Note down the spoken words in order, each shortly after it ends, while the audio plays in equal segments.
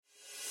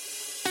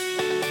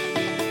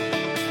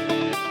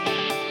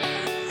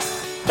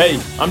Hey,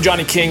 I'm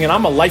Johnny King, and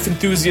I'm a life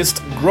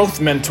enthusiast,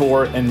 growth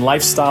mentor, and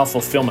lifestyle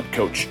fulfillment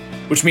coach,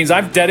 which means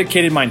I've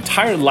dedicated my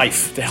entire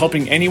life to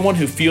helping anyone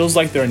who feels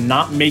like they're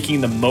not making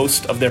the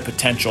most of their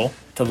potential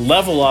to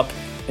level up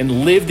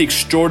and live the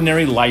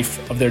extraordinary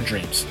life of their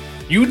dreams.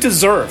 You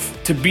deserve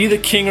to be the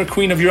king or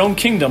queen of your own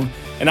kingdom,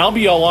 and I'll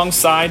be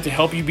alongside to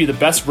help you be the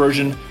best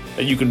version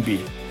that you can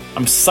be.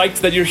 I'm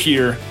psyched that you're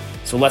here,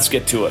 so let's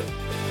get to it.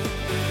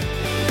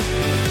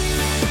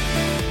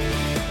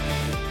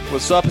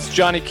 What's up? It's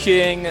Johnny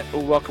King.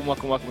 Welcome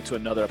to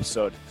another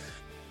episode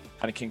of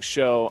Johnny King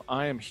Show.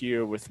 I am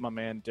here with my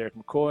man, Derek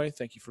McCoy.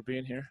 Thank you for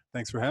being here.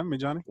 Thanks for having me,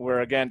 Johnny.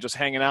 We're, again, just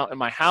hanging out in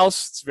my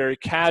house. It's very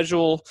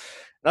casual.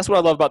 That's what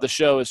I love about the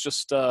show is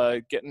just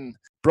getting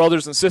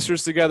brothers and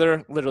sisters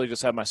together. Literally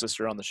just had my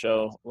sister on the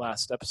show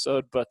last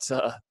episode. But,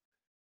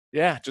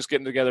 yeah, just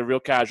getting together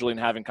real casually and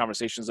having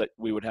conversations that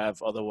we would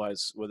have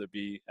otherwise, whether it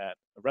be at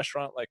a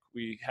restaurant like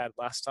we had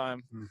last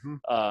time.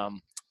 Mm-hmm.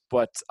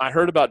 But I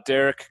heard about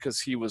Derek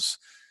because he was,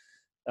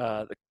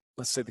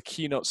 the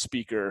keynote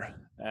speaker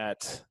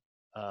at,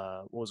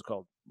 what was it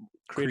called?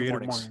 Creative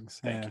Mornings.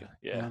 Thank you.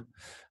 Yeah.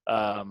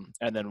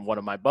 And then one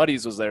of my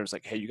buddies was there. He was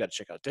like, hey, you got to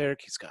check out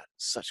Derek. He's got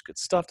such good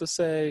stuff to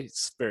say.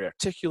 He's very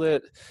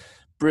articulate,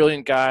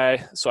 brilliant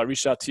guy. So I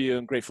reached out to you,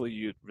 and gratefully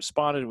you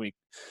responded. We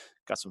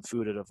got some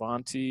food at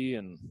Avanti,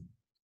 and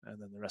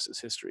then the rest is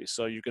history.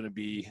 So you're going to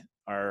be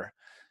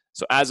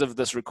So as of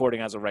this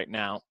recording, as of right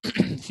now,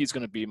 he's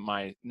going to be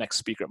my next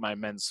speaker at my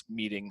men's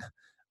meeting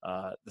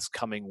this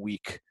coming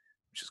week,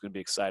 which is going to be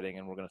exciting.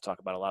 And we're going to talk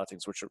about a lot of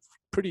things, which are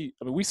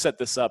we set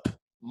this up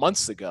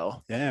months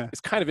ago. Yeah.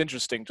 It's kind of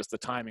interesting, just the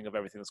timing of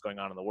everything that's going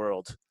on in the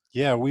world.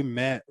 Yeah, we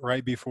met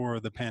right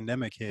before the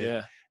pandemic hit.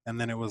 Yeah. And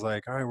then it was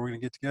like, all right, we're going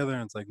to get together.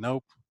 And it's like,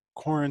 nope,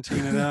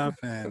 quarantine it up.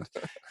 And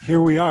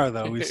here we are,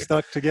 though. We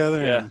stuck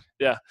together.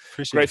 Yeah.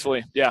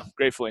 Appreciate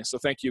Gratefully. So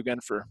thank you again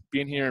for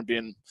being here and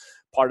being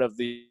part of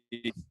the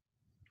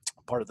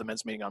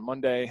men's meeting on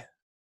Monday.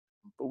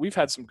 But we've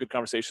had some good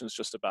conversations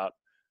just about,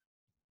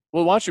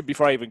 well, why don't you,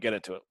 before I even get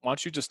into it, why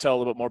don't you just tell a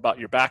little bit more about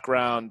your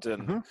background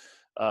and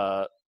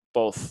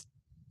both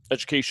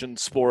education,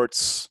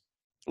 sports,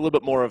 a little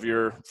bit more of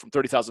your, from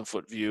 30,000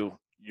 foot view,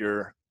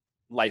 your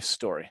life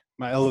story.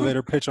 My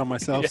elevator pitch on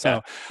myself.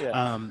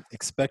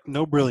 Expect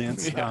no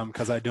brilliance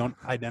because I don't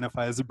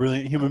identify as a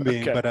brilliant human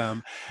being, but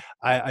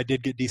I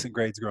did get decent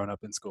grades growing up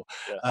in school.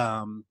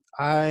 Yeah.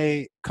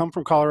 I come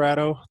from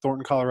Colorado,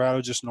 Thornton, Colorado,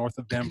 just north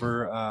of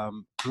Denver.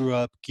 Grew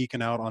up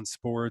geeking out on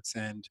sports,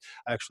 and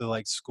I actually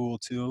liked school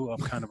too.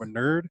 I'm kind of a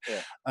nerd.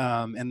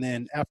 And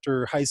then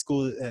after high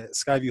school, at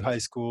Skyview High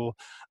School,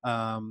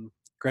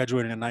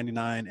 graduated in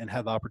 '99 and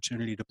had the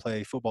opportunity to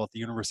play football at the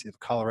University of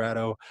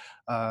Colorado.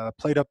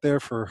 Played up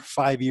there for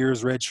 5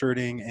 years,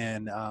 redshirting,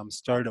 and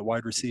started at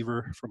wide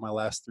receiver for my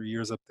last 3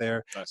 years up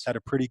there. Nice. Had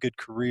a pretty good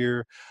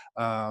career,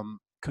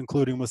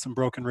 concluding with some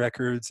broken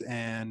records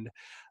and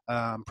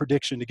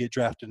prediction to get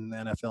drafted in the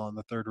NFL in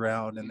the third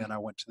round. And then I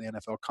went to the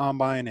NFL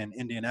Combine in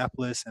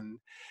Indianapolis and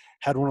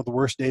had one of the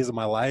worst days of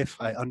my life.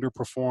 I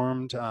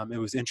underperformed. It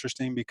was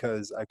interesting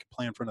because I could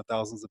play in front of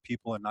thousands of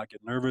people and not get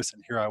nervous.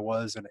 And here I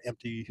was in an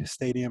empty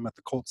stadium at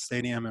the Colts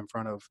Stadium in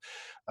front of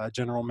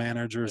general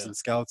managers and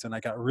scouts. And I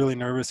got really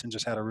nervous and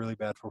just had a really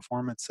bad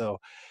performance. So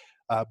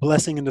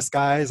blessing in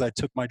disguise, I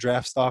took my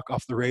draft stock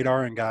off the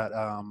radar and got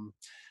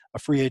a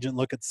free agent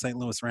look at the St.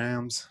 Louis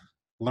Rams.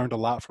 Learned a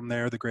lot from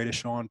there. The greatest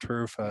show on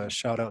turf.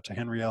 Shout out to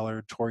Henry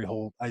Ellard, Torrey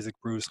Holt, Isaac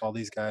Bruce, all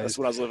these guys. That's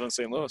when I was living in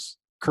St. Louis.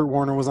 Kurt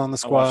Warner was on the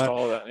squad. I watched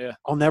all of that, yeah.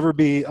 I'll never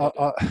be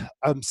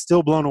I'm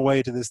still blown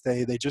away to this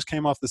day. They just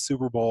came off the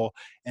Super Bowl,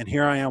 and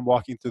here I am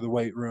walking through the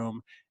weight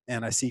room,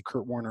 and I see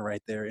Kurt Warner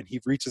right there, and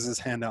he reaches his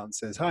hand out and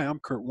says, "Hi, I'm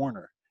Kurt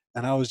Warner."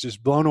 And I was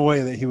just blown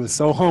away that he was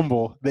so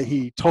humble that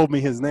he told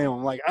me his name.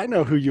 I'm like, I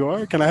know who you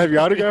are. Can I have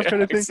your autograph?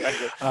 Kind of thing.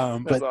 Exactly.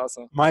 But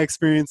awesome. My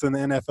experience in the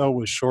NFL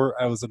was short.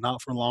 I was a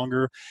not for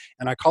longer,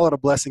 and I call it a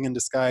blessing in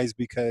disguise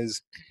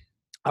because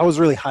I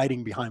was really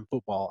hiding behind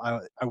football.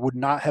 I would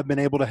not have been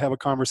able to have a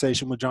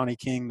conversation with Johnny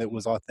King that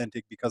was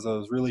authentic because I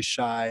was really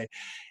shy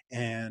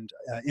and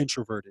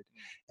introverted.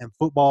 And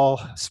football,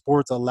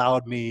 sports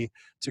allowed me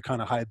to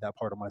kind of hide that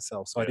part of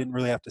myself. So I didn't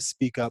really have to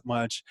speak up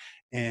much.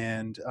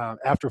 And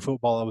after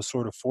football, I was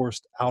sort of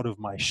forced out of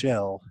my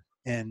shell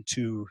and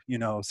to,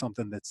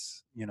 something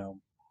that's,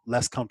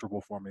 less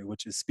comfortable for me,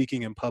 which is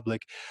speaking in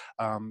public.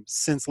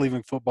 Since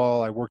leaving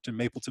football, I worked in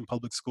Mapleton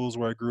Public Schools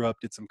where I grew up,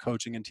 did some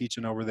coaching and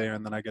teaching over there,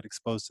 and then I got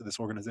exposed to this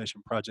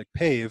organization, Project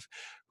PAVE,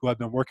 who I've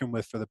been working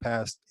with for the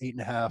past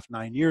 8.5,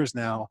 9 years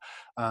now.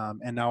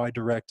 And now I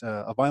direct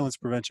a violence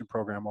prevention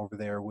program over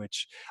there,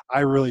 which I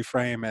really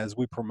frame as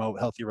we promote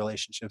healthy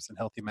relationships and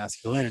healthy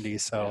masculinity.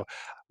 So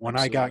when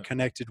I got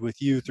connected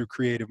with you through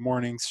Creative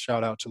Mornings,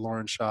 shout out to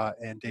Lauren Shaw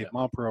and Dave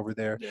Momper over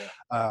there.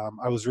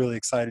 I was really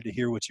excited to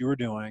hear what you were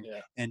doing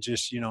and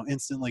just,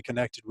 instantly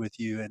connected with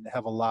you and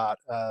have a lot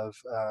of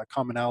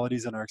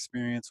commonalities in our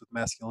experience with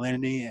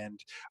masculinity. And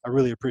I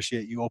really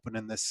appreciate you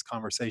opening this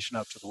conversation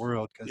up to the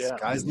world because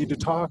guys need to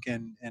talk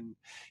and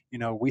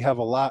we have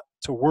a lot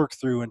to work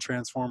through and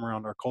transform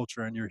around our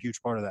culture, and you're a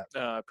huge part of that.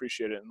 I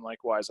appreciate it, and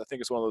likewise, I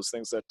think it's one of those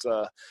things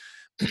that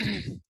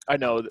I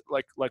know that,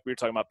 like we were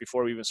talking about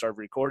before we even started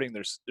recording.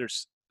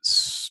 There's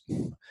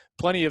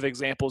plenty of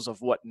examples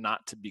of what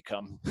not to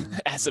become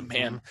as a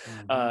man,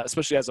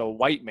 especially as a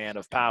white man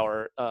of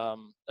power,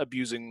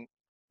 abusing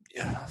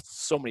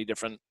so many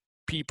different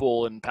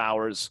people and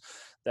powers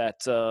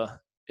that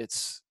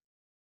it's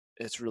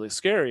really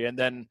scary. And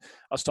then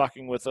I was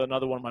talking with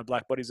another one of my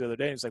black buddies the other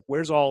day. And he's like,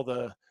 "Where's all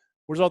the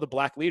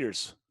black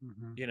leaders?"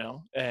 You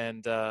know,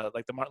 and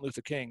like the Martin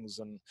Luther Kings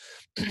and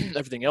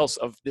everything else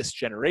of this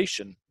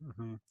generation.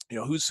 You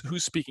know,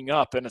 who's speaking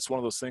up? And it's one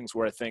of those things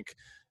where I think,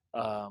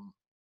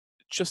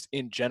 just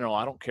in general,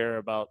 I don't care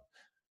about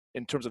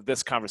in terms of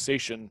this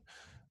conversation,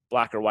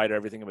 black or white or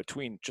everything in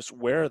between. Just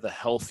where are the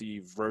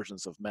healthy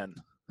versions of men?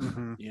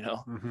 You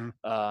know,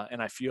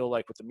 and I feel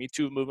like with the Me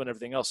Too movement, and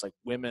everything else, like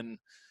women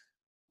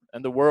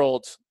and the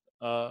world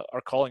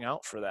are calling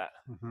out for that.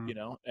 You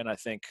know, and I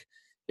think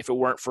if it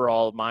weren't for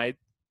all of my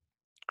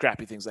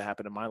crappy things that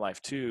happened in my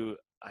life too,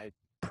 I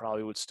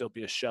probably would still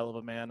be a shell of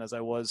a man as I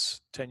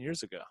was 10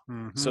 years ago.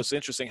 So it's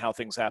interesting how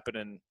things happen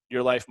in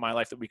your life, my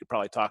life, that we could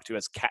probably talk to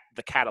as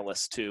the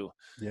catalyst to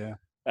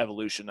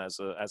evolution as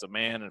a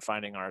man and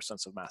finding our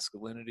sense of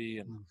masculinity.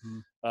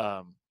 And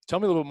tell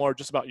me a little bit more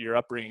just about your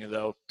upbringing,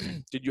 though.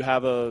 Did you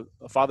have a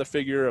father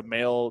figure, a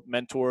male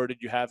mentor?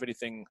 Did you have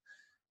anything?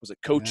 Was it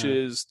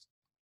coaches?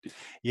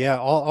 Yeah,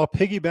 I'll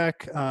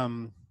piggyback.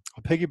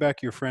 I'll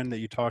piggyback your friend that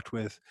you talked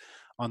with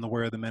on the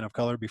Where Are the Men of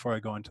Color before I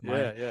go into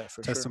my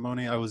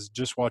testimony. Sure. I was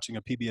just watching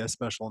a PBS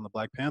special on the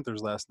Black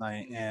Panthers last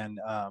night, and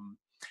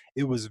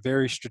it was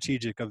very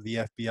strategic of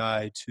the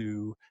FBI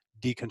to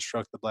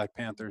deconstruct the Black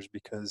Panthers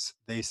because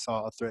they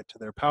saw a threat to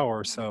their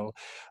power. So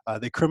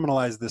they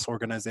criminalized this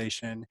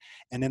organization,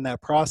 and in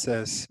that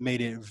process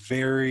made it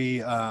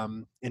very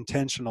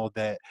intentional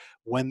that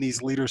when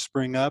these leaders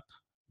spring up,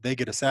 they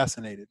get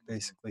assassinated,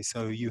 basically.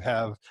 So you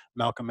have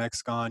Malcolm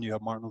X gone, you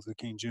have Martin Luther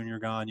King Jr.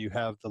 gone, you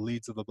have the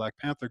leads of the Black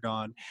Panther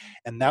gone.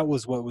 And that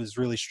was what was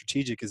really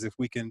strategic, is if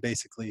we can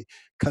basically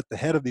cut the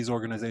head of these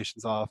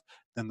organizations off,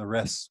 then the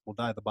rest will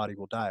die, the body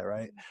will die,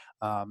 right?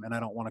 And I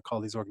don't want to call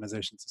these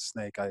organizations a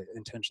snake. I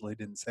intentionally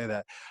didn't say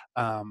that.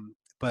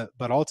 But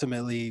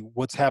ultimately,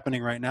 what's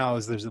happening right now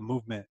is there's a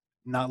movement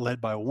not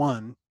led by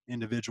one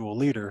individual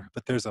leader,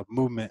 but there's a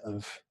movement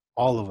of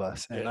all of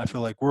us, and I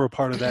feel like we're a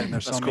part of that. And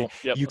there's so many.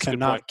 You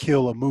cannot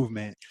kill a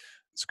movement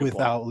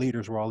without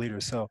leaders. We're all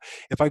leaders. So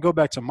if I go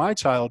back to my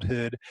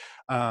childhood,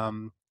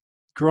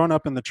 growing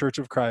up in the Church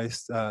of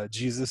Christ,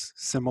 Jesus,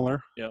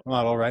 similar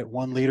model, right?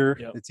 One leader.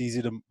 It's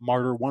easy to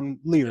martyr one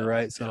leader,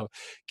 right? So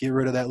get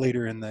rid of that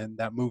leader, and then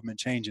that movement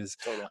changes.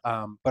 Totally.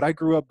 But I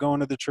grew up going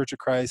to the Church of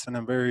Christ, and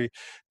I'm very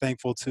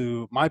thankful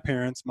to my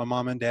parents, my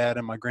mom and dad,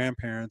 and my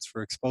grandparents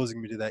for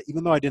exposing me to that.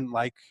 Even though I didn't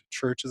like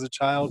church as a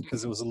child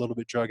because it was a little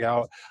bit drug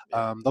out,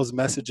 those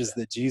messages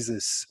that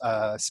Jesus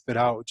spit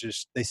out,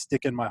 just they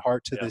stick in my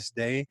heart to this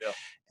day.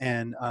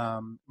 And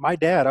my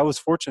dad, I was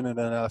fortunate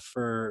enough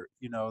for,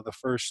 the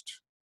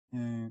first,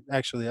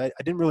 actually, I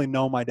didn't really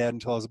know my dad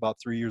until I was about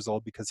 3 years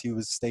old because he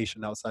was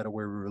stationed outside of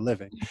where we were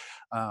living.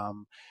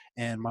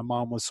 And my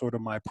mom was sort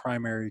of my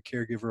primary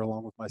caregiver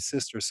along with my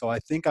sister. So I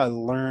think I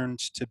learned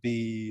to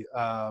be,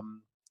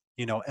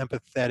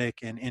 empathetic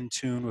and in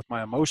tune with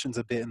my emotions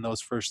a bit in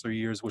those first 3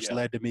 years, which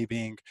led to me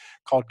being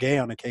called gay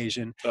on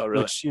occasion,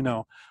 which,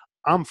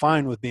 I'm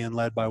fine with being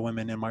led by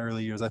women in my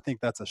early years. I think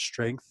that's a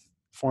strength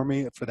for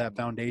me, for that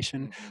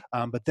foundation.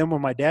 But then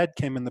when my dad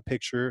came in the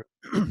picture,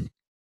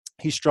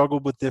 he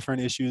struggled with different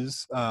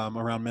issues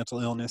around mental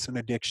illness and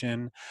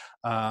addiction,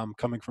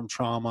 coming from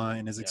trauma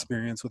and his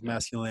experience with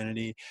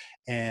masculinity.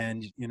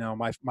 And,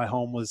 my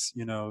home was,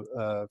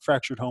 a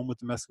fractured home with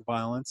domestic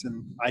violence.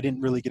 And I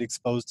didn't really get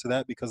exposed to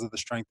that because of the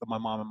strength of my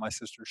mom and my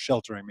sister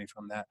sheltering me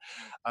from that.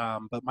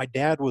 But my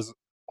dad was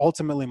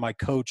ultimately my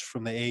coach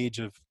from the age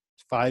of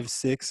 5,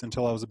 6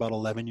 until I was about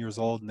 11 years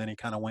old. And then he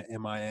kind of went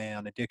MIA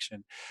on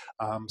addiction.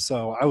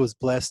 So I was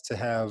blessed to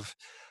have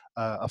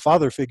a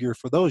father figure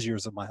for those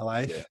years of my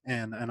life,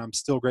 and I'm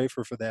still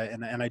grateful for that.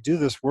 And I do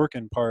this work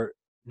in part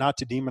not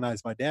to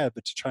demonize my dad,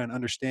 but to try and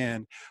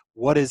understand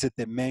what is it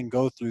that men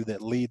go through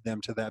that lead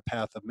them to that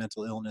path of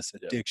mental illness,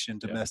 addiction,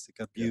 domestic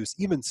abuse,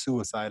 even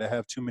suicide. I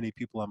have too many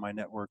people on my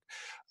network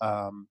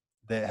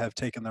that have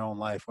taken their own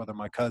life, whether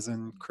my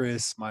cousin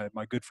Chris, my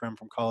good friend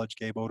from college,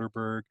 Gabe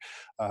Oderberg,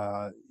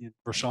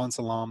 Rashawn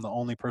Salam, the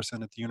only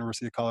person at the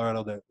University of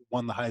Colorado that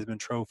won the Heisman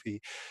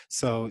Trophy.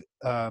 So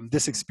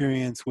this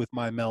experience with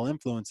my male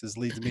influences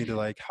leads me to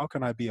like, how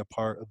can I be a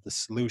part of the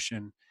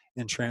solution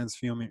in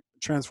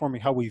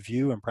transforming how we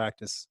view and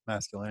practice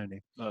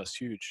masculinity? Oh, that's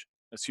huge.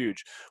 That's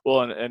huge.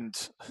 Well,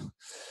 and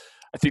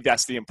I think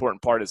that's the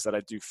important part, is that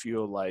I do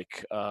feel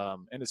like,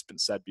 and it's been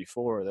said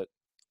before, that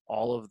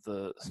all of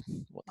the,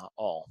 well, not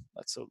all,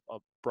 that's a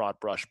broad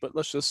brush, but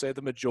let's just say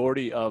the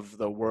majority of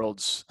the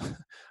world's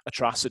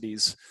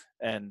atrocities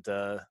and,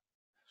 I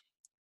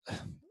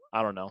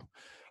don't know,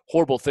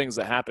 horrible things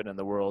that happen in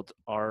the world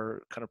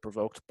are kind of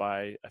provoked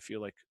by, I feel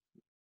like,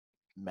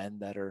 men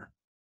that are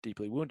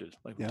deeply wounded,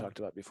 like we Yeah. talked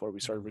about before we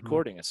started Mhm.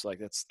 recording. It's like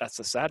that's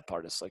the sad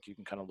part. It's like you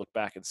can kind of look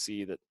back and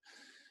see that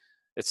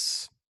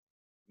it's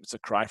a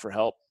cry for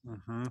help,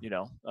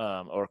 Mhm.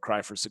 or a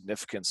cry for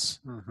significance,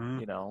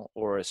 Mhm.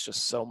 or it's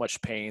just so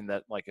much pain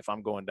that, like, if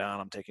I'm going down,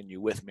 I'm taking you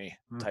with me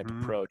type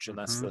Mhm. approach. And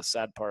that's Mhm. the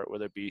sad part,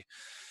 whether it be,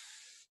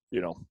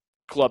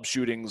 club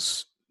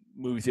shootings,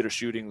 movie theater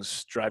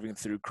shootings, driving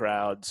through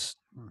crowds,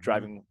 Mhm.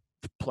 driving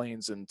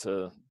planes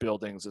into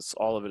buildings. It's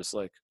all of it. It's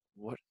like,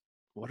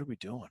 what are we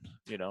doing?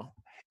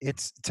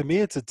 It's, to me,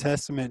 it's a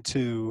testament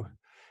to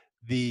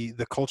the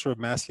culture of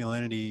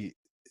masculinity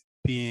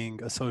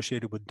being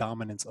associated with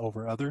dominance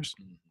over others.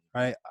 Mhm.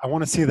 Right? I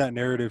want to see that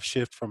narrative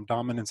shift from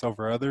dominance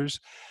over others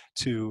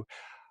to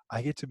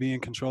I get to be in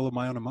control of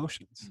my own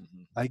emotions.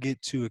 Mhm. I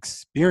get to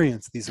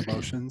experience these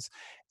emotions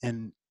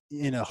and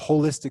in a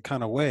holistic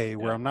kind of way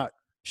where Yeah. I'm not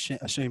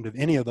ashamed of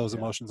any of those Yeah.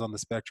 emotions on the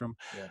spectrum.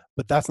 Yeah.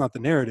 But that's not the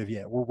narrative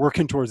yet. We're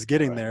working towards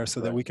getting Right. there so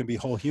that Right. we can be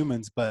whole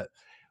humans. But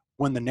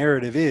when the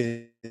narrative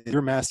is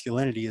your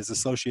masculinity is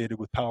associated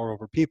with power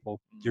over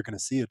people, you're going to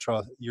see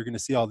you're going to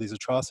see all these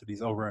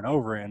atrocities over and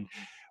over. And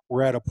Mhm.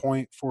 we're at a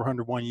point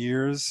 401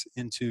 years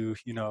into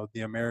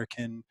the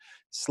American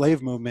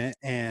slave movement,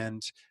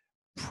 and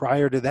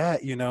prior to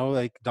that,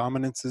 like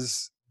dominance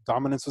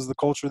was the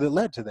culture that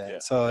led to that. Yeah.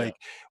 So Yeah. like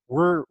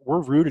we're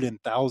rooted in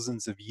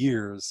thousands of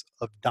years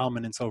of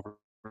dominance over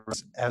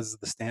us as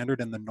the standard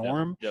and the Yep.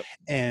 norm, Yep.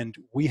 and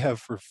we have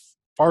for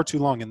far too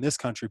long in this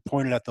country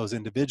pointed at those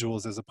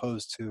individuals as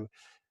opposed to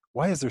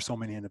why is there so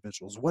many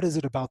individuals? What is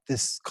it about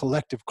this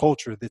collective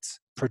culture that's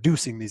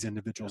producing these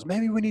individuals? Yep.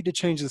 Maybe we need to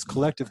change this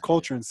collective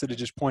culture instead of Yeah.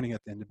 just pointing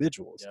at the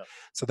individuals. Yep.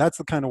 So that's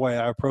the kind of way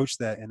I approach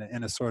that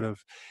in a sort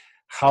of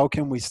how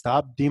can we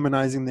stop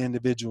demonizing the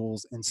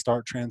individuals and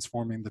start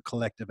transforming the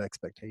collective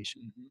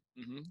expectation?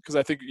 Because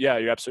I think, yeah,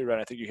 you're absolutely right.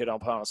 I think you hit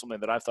upon something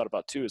that I've thought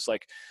about too. It's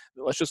like,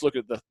 let's just look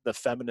at the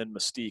feminine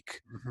mystique.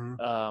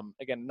 Mm-hmm.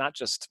 Again, not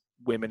just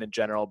women in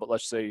general, but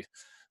let's say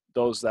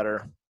those that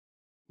are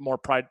more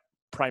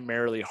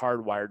primarily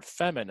hardwired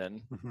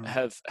feminine Mm-hmm.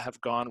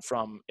 have gone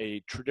from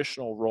a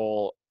traditional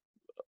role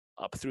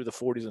up through the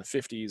 40s and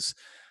 50s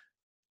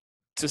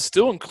to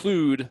still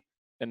include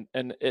and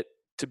it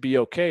to be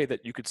okay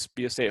that you could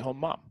be a stay-at-home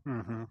mom,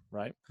 Mm-hmm.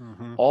 right?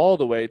 Mm-hmm. All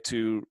the way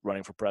to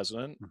running for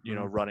president,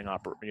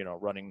 Mm-hmm.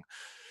 running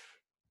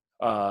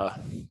uh,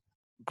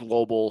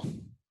 global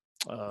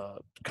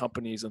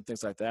companies and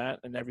things like that,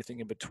 and everything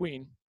in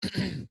between.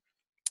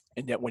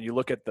 And yet, when you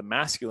look at the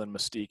masculine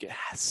mystique, it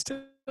has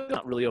still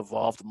not really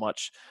evolved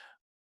much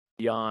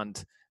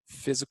beyond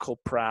physical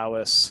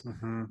prowess,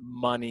 Mm-hmm.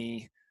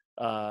 money,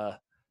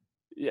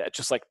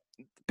 just like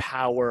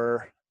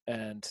power,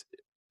 and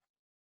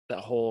that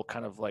whole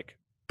kind of like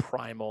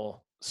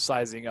primal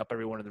sizing up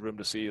everyone in the room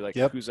to see like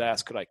Yep. whose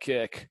ass could I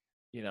kick,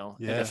 and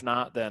Yeah. if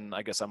not, then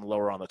I guess I'm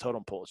lower on the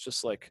totem pole. It's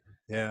just like,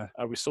 Yeah.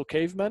 are we still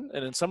cavemen?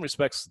 And in some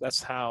respects,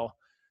 that's how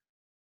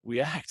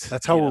we act.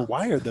 That's how we're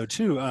wired, though,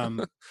 too.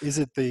 Is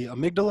it the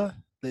amygdala,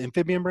 the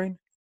amphibian brain,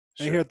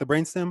 right here Sure. at the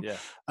brainstem?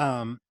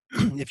 Yeah.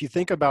 If you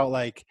think about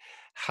like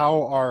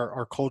how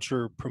our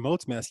culture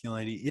promotes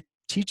masculinity, it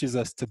teaches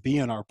us to be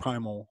in our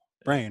primal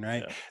brain,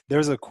 right? Yeah.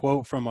 There's a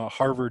quote from a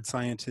Harvard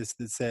scientist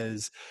that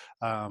says,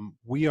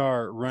 "We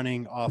are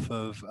running off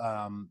of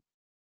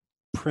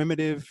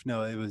primitive,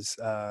 no, it was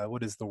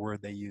what is the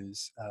word they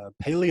use,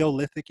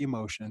 Paleolithic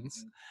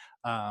emotions,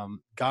 Mm-hmm.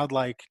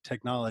 godlike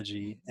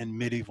technology, and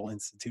medieval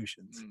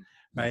institutions."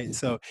 Right? Mm-hmm.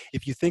 So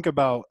if you think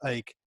about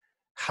like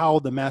how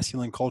the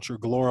masculine culture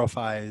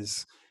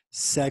glorifies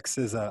sex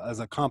as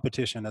a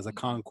competition, as a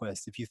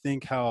conquest, if you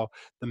think how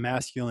the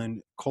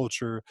masculine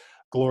culture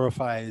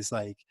glorifies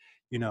like,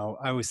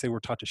 I always say we're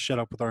taught to shut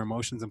up with our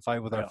emotions and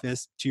fight with our Yeah.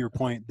 fists. To your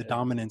point, the Yeah.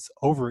 dominance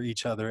over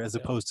each other as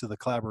Yeah. opposed to the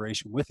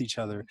collaboration with each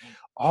other. Mm-hmm.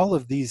 All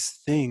of these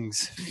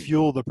things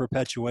fuel the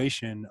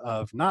perpetuation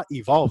of not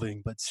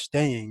evolving, but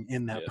staying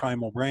in that Yeah.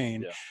 primal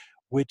brain, Yeah.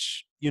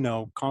 which,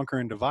 conquer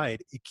and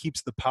divide. It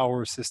keeps the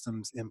power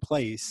systems in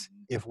place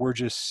Mm-hmm. if we're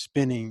just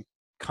spinning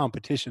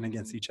competition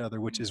against Mm-hmm. each other,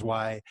 which is Mm-hmm.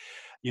 why,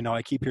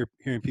 I keep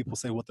hearing people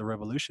say what the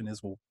revolution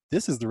is. Well,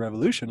 this is the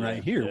revolution Yeah.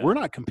 right here. Yeah. We're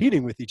not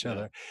competing with each Yeah.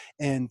 other.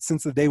 And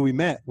since the day we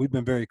met, we've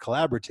been very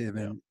collaborative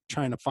Yeah. and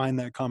trying to find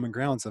that common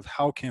grounds of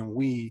how can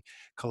we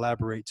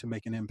collaborate to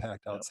make an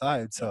impact Yeah.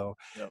 outside. Yeah. So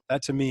Yeah.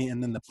 that to me,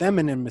 and then the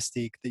feminine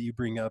mystique that you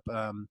bring up,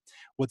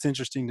 what's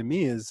interesting to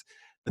me is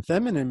the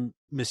feminine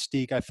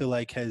mystique I feel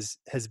like has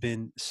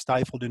been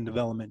stifled in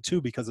development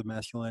too because of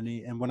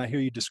masculinity. And when I hear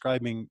you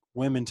describing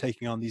women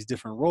taking on these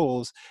different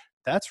roles,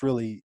 that's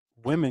really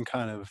women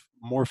kind of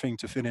morphing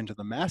to fit into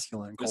the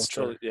masculine It's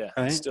still, culture, yeah, it's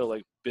right? still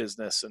like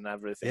business and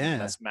everything Yeah.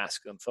 that's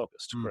masculine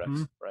focused. Mm-hmm.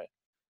 Correct. Right.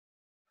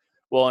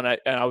 Well, and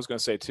I was going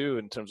to say too,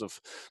 in terms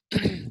of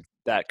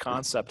that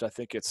concept, I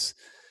think it's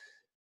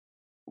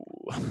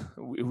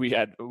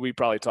we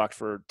probably talked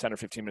for 10 or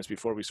 15 minutes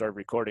before we started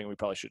recording. We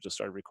probably should just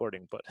start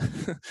recording, but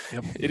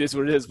Yep. it is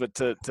what it is. But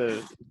to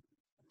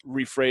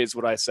rephrase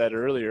what I said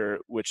earlier,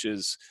 which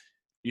is,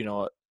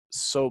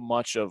 so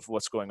much of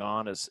what's going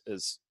on is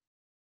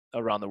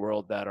around the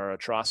world that are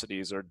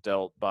atrocities are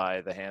dealt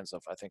by the hands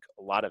of, I think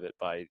a lot of it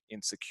by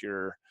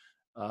insecure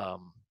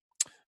um,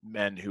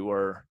 men who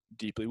are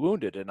deeply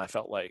wounded. And I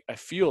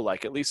feel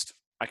like, at least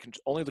I can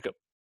only look at,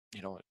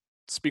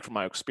 speak from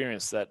my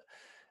experience, that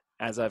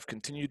as I've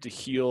continued to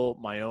heal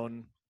my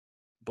own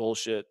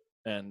bullshit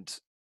and,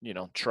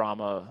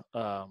 trauma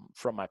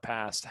from my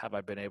past, have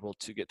I been able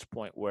to get to a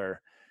point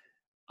where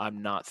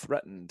I'm not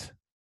threatened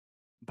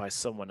by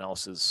someone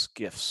else's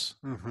gifts.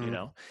 Mm-hmm.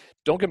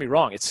 Don't get me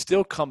wrong, it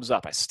still comes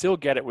up. I still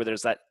get it where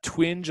there's that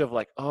twinge of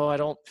like, oh, I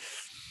don't,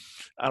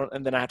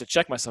 and then I have to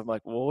check myself. I'm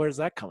like, well, where's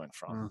that coming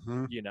from?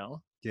 Mm-hmm.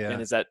 Yeah.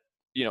 And is that,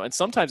 and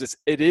sometimes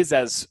it is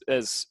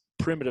as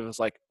primitive as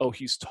like, oh,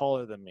 he's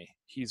taller than me,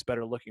 he's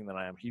better looking than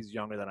I am, he's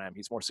younger than I am,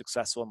 he's more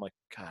successful. I'm like,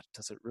 God,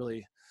 does it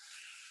really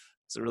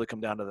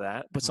come down to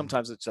that? But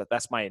sometimes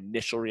that's my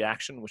initial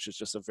reaction, which is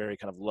just a very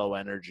kind of low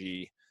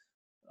energy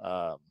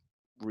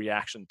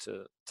reaction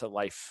to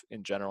life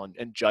in general,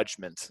 and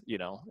judgment,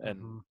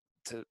 and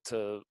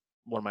to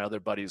one of my other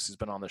buddies who's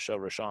been on the show,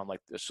 Rashawn, like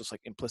it's just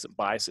like implicit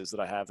biases that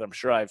I have that I'm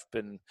sure I've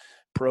been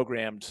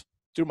programmed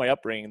through my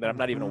upbringing that I'm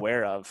not even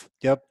aware of.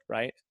 Yep.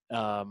 Right.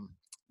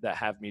 That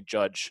have me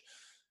judge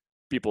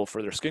people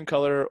for their skin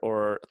color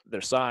or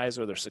their size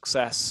or their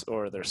success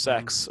or their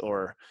sex,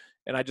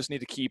 and I just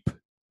need to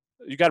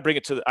you got to bring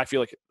it to I feel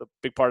like a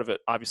big part of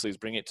it obviously is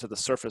bringing it to the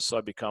surface, so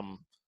I become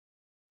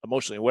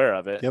emotionally aware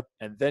of it. Yep.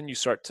 And then you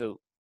start to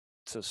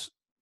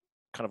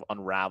kind of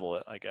unravel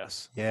it, I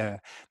guess. Yeah,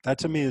 that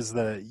to me is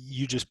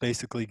you just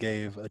basically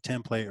gave a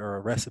template or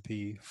a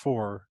recipe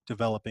for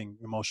developing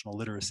emotional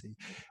literacy.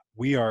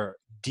 We are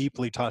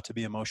deeply taught to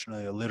be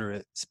emotionally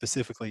illiterate,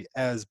 specifically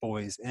as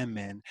boys and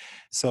men.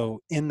 So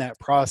in that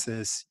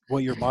process,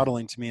 what you're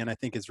modeling to me, and I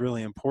think is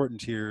really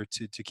important here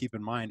to keep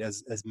in mind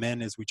as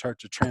men, as we start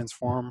to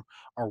transform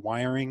our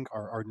wiring,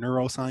 our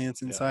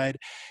neuroscience inside,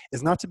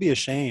 is not to be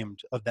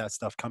ashamed of that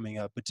stuff coming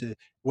up, but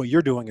what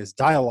you're doing is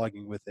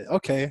dialoguing with it.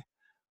 Okay,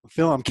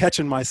 I'm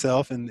catching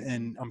myself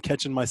and I'm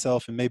catching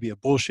myself in maybe a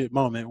bullshit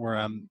moment where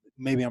I'm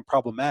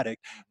problematic,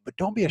 but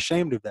don't be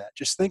ashamed of that.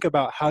 Just think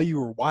about how you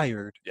were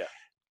wired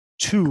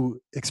to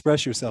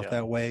express yourself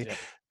that way.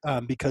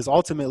 Because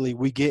ultimately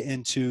we get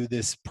into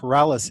this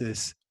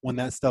paralysis when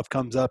that stuff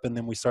comes up, and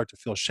then we start to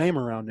feel shame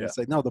around it. It's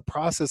like, no, the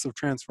process of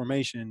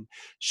transformation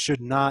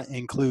should not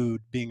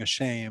include being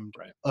ashamed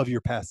of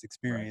your past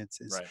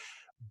experiences,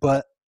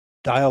 but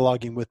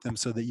dialoguing with them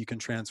so that you can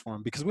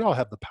transform, because we all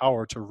have the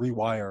power to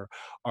rewire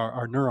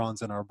our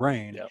neurons in our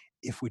brain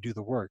if we do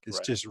the work. It's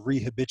just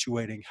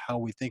rehabituating how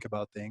we think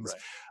about things.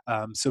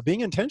 So being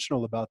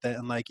intentional about that,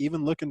 and like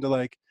even looking to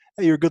like,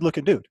 hey, you're a good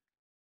looking dude.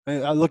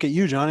 I look at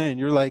you, Johnny, and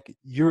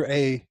you're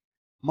a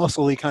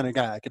muscly kind of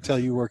guy. I can tell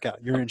you work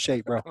out. You're in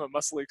shape, bro. I'm a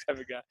muscly type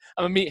of guy.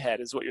 I'm a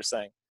meathead is what you're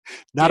saying.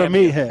 Not Damn a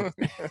meathead.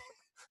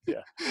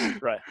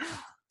 Right.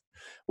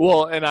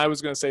 Well, and I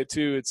was going to say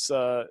too, it's,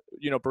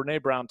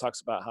 Brene Brown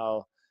talks about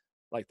how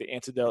like the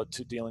antidote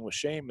to dealing with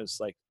shame is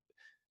like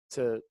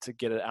to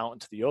get it out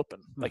into the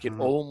open. Like it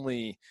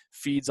only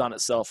feeds on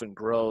itself and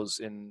grows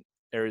in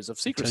areas of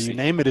secrecy. Until you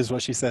name it is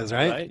what she says,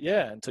 right?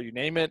 Yeah. Until you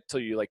name it, until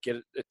you like get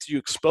it, until you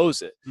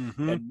expose it.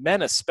 And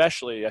men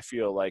especially, I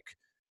feel like,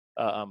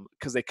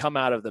 because they come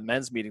out of the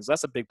men's meetings.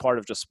 That's a big part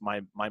of just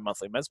my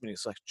monthly men's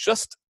meetings. Like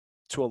just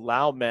to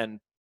allow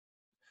men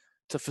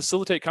to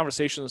facilitate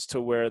conversations to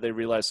where they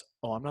realize,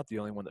 oh, I'm not the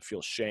only one that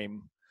feels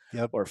shame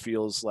or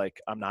feels like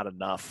I'm not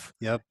enough.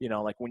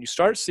 Like when you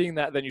start seeing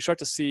that, then you start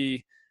to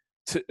see,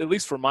 at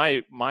least for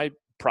my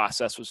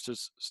process was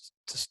just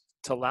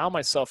to allow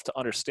myself to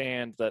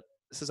understand that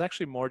this is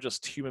actually more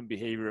just human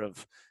behavior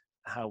of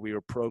how we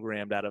were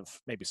programmed out of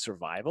maybe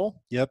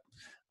survival.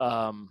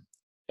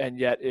 And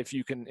yet if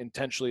you can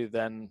intentionally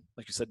then,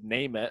 like you said,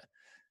 name it,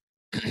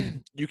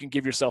 you can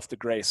give yourself the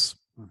grace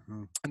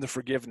and the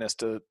forgiveness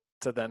to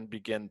then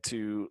begin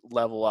to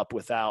level up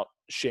without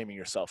shaming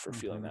yourself for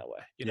feeling that way.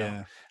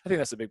 I think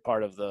that's a big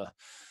part of the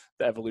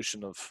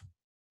evolution of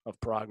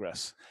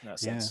progress in that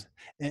sense.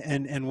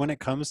 And when it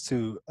comes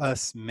to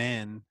us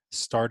men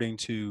starting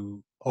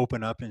to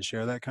open up and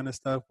share that kind of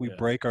stuff, we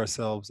break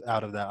ourselves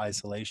out of that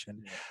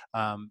isolation.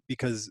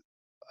 Because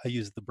I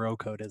use the bro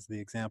code as the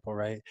example,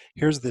 right?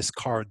 Here's this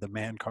card, the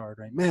man card,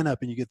 right? Man up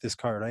and you get this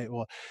card, right?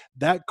 Well,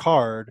 that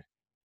card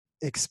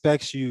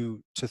expects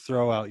you to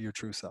throw out your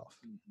true self,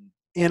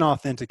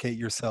 inauthenticate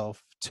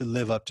yourself to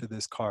live up to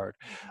this card.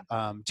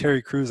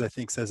 Terry Crews, I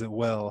think, says it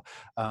well.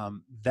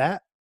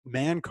 That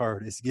man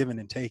card is given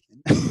and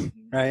taken,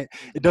 right?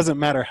 It doesn't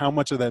matter how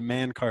much of that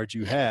man card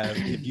you have.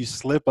 If you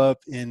slip up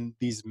in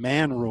these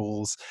man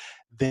rules,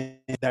 then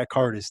that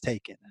card is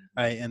taken,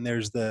 right? And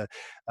there's the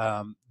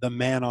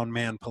man on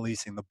man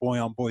policing, the boy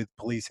on boy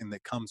policing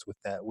that comes with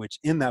that, which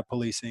in that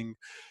policing,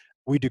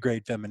 we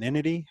degrade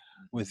femininity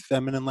with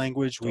feminine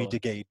language. We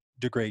degrade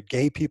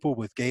gay people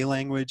with gay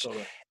language.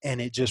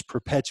 And it just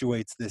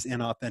perpetuates this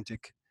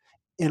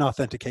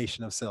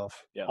inauthentication of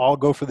self. I'll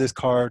go for this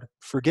card,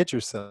 forget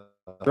yourself,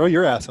 throw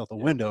your ass out the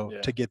window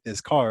to get this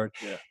card.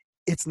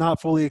 it's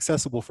not fully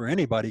accessible for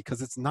anybody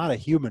because it's not a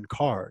human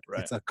card.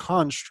 Right. It's a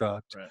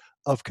construct Right.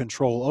 of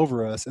control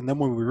over us. And then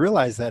when we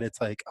realize that, it's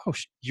like, oh,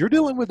 you're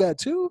dealing with that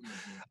too?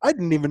 Mm-hmm. I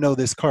didn't even know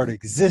this card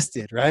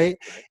existed, right?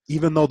 Right.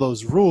 Even though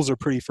those rules are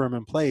pretty firm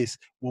in place,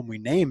 when we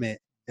name it,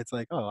 it's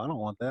like, oh, I don't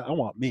want that. I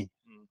want me.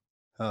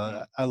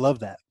 Mm-hmm. I love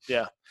that.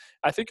 Yeah.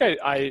 I think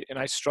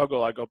I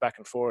struggle. I go back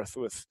and forth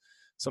with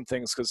some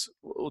things because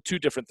two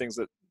different things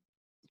that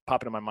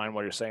pop into my mind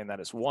while you're saying that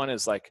is, one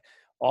is like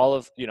all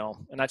of,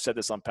 and I've said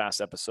this on past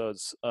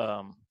episodes,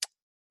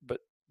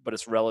 but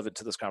it's relevant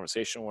to this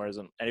conversation. Whereas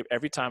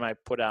every time I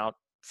put out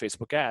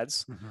Facebook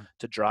ads Mm-hmm.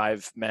 to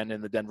drive men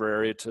in the Denver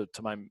area to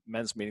my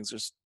men's meetings,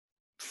 there's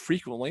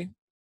frequently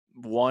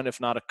one,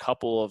 if not a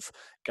couple of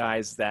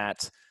guys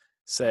that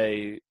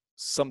say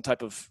some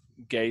type of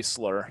gay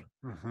slur,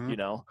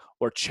 Mm-hmm.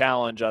 or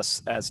challenge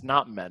us as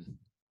not men.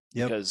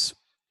 Yep. Because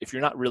if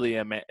you're not really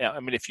a man, I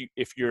mean,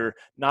 if you're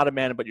not a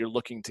man, but you're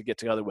looking to get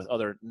together with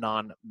other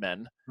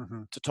non-men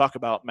Mm-hmm. to talk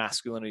about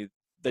masculinity,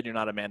 then you're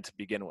not a man to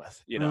begin with.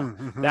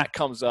 Mm-hmm. That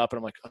comes up, and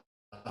I'm like,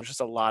 there's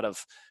just a lot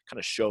of kind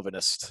of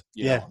chauvinist,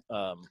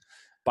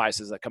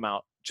 biases that come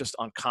out just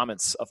on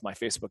comments of my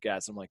Facebook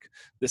ads. I'm like,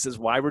 this is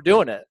why we're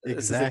doing it. Exactly.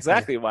 This is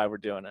exactly why we're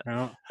doing it.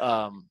 Yeah.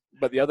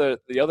 But the other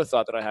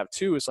thought that I have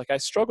too is like, I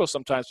struggle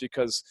sometimes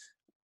because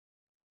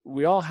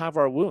we all have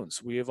our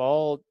wounds. We have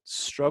all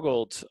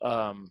struggled,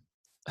 and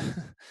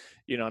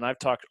I've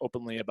talked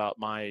openly about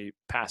my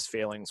past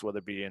failings, whether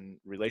it be in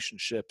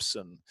relationships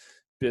and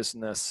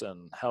business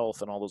and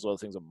health and all those other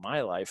things in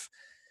my life.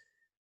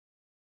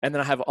 And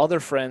then I have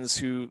other friends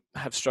who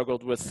have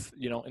struggled with,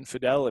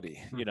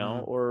 infidelity,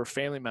 Mm-hmm. or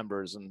family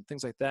members and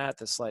things like that.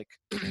 That's like,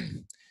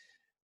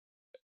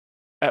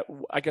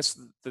 I guess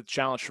the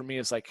challenge for me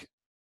is like,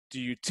 do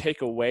you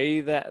take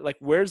away that, like,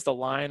 where's the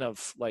line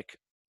of like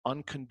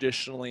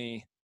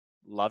unconditionally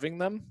loving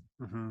them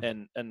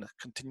Mm-hmm. and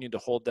continue to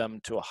hold them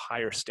to a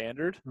higher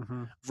standard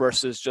Mm-hmm.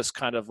 versus just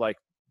kind of like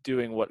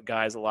doing what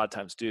guys a lot of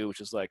times do,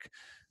 which is like,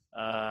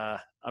 I'm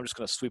just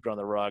going to sweep it on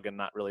the rug and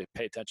not really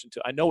pay attention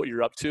to. I know what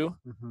you're up to,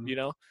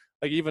 Mm-hmm.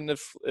 like even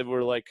if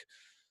we're like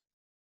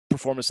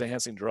performance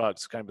enhancing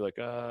drugs, kind of be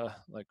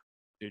like,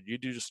 dude, you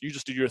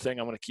just do your thing.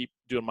 I'm going to keep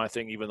doing my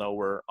thing, even though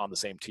we're on the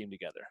same team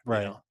together,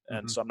 Right. And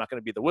Mm-hmm. so I'm not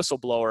going to be the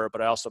whistleblower,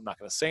 but I also am not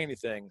going to say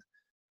anything.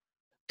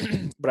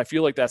 But I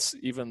feel like that's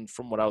even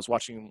from what I was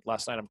watching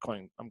last night. I'm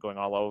going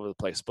all over the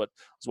place, but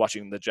I was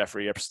watching the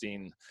Jeffrey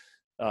Epstein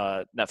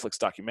Netflix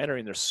documentary,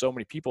 and there's so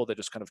many people that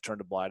just kind of turned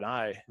a blind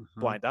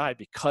eye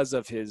because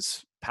of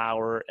his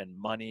power and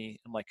money.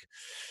 I'm like,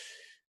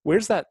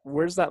 where's that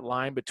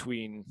line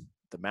between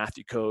the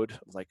Matthew code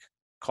of like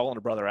calling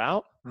a brother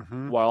out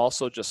Mm-hmm. while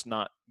also just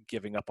not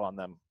giving up on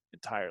them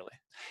entirely?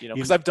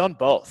 Because I've done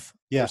both.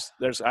 Yeah.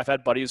 I've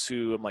had buddies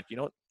who I'm like,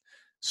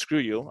 screw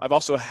you. I've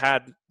also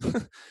had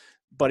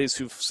buddies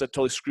who've said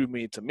totally screw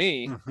me to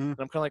me, Mm-hmm. and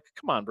I'm kind of like,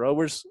 come on, bro,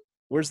 where's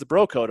the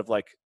bro code of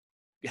like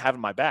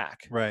having my back,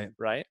 Right.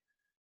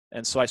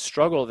 And so I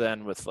struggle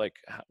then with like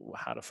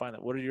how to find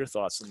that. What are your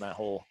thoughts in that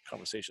whole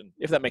conversation,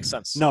 if that makes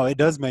sense? No, it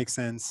does make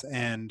sense,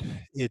 and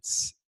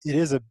it's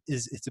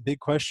a big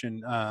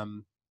question,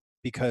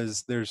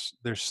 because there's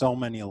so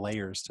many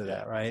layers to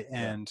that, right?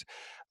 And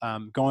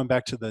going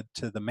back to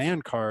the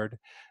man card,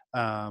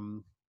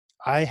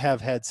 I have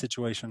had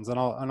situations, and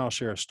I'll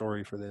share a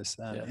story for this.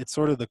 It's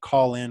sort of the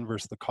call in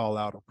versus the call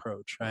out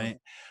approach, right?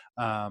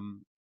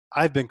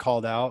 I've been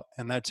called out,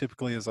 and that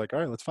typically is like, all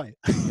right, let's fight,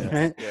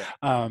 right?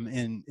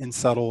 In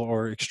subtle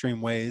or extreme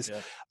ways.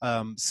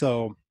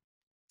 So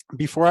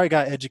before I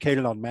got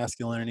educated on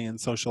masculinity and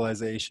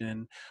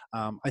socialization,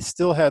 I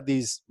still had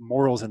these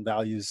morals and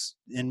values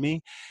in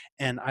me,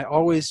 and I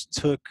always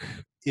took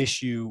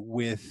issue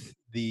with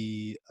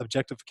the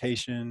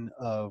objectification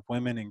of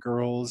women and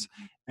girls,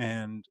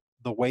 and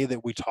the way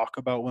that we talk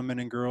about women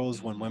and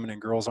girls when women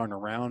and girls aren't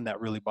around.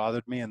 That really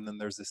bothered me. And then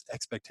there's this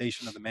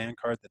expectation of the man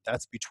card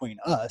that's between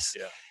us,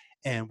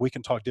 and we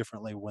can talk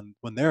differently when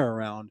they're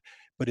around.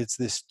 But it's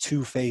this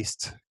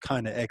two-faced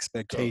kind of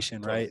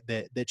expectation, right?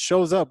 That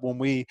shows up when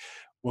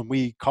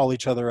we call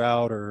each other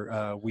out,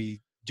 or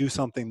we do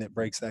something that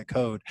breaks that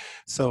code.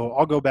 So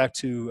I'll go back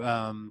to,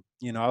 I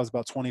was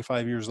about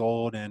 25 years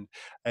old, and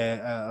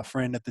a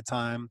friend at the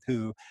time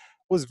who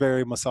was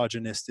very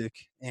misogynistic,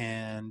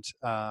 and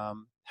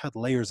had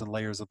layers and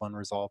layers of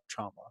unresolved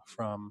trauma,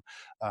 from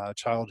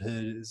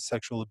childhood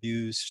sexual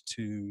abuse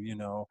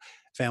to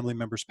family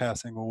members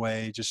passing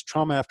away, just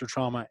trauma after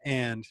trauma,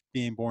 and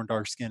being born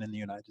dark skinned in the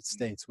United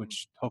States,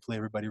 which hopefully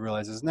everybody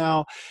realizes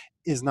now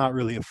is not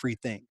really a free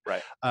thing.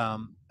 Right.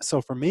 So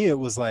for me, it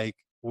was like,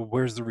 well,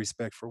 where's the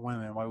respect for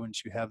women? Why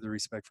wouldn't you have the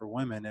respect for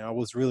women? And I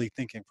was really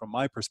thinking from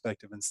my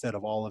perspective instead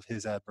of all of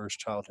his adverse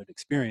childhood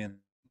experience.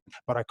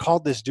 But I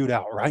called this dude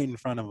out right in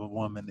front of a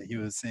woman that he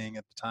was seeing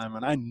at the time,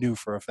 and I knew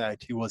for a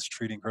fact he was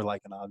treating her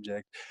like an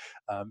object,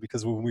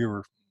 because when we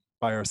were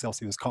by ourselves,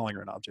 he was calling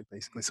her an object,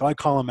 basically. So I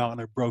call him out,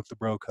 and I broke the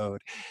bro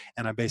code,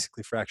 and I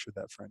basically fractured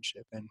that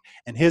friendship.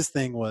 And his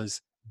thing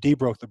was, D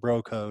broke the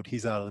bro code,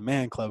 he's out of the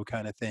man club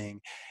kind of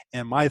thing.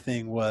 And my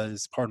thing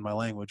was, pardon my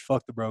language,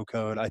 fuck the bro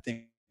code. I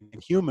think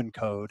human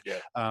code,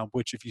 Yeah.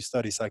 which if you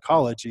study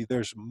psychology,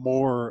 there's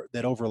more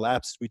that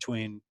overlaps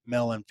between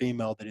male and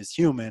female that is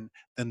human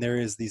than there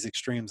is these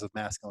extremes of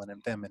masculine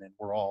and feminine.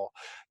 We're all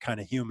kind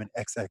of human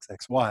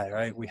XXXY,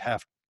 right? We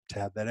have to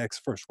have that X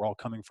first. We're all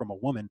coming from a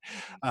woman.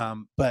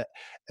 But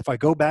if I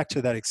go back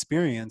to that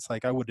experience,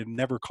 like I would have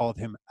never called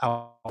him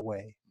out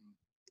way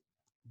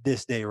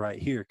this day right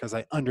here, because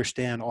I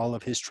understand all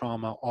of his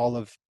trauma, all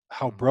of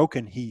how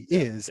broken he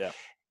is. Yeah.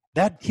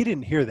 That he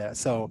didn't hear that.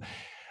 So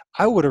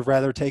I would have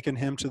rather taken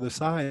him to the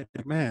side,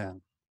 like,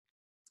 man,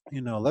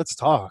 let's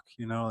talk,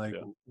 like,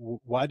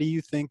 why do you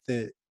think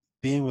that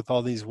being with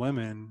all these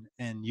women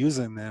and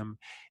using them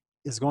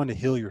is going to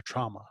heal your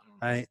trauma,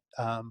 right?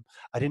 I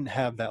didn't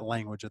have that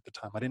language at the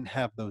time. I didn't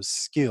have those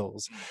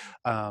skills.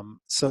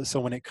 So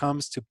when it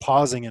comes to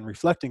pausing and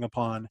reflecting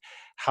upon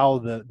how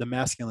the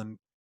masculine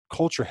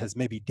culture has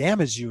maybe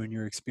damaged you in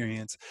your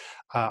experience,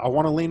 I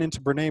want to lean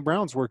into Brene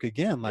Brown's work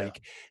again.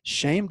 Like,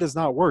 shame does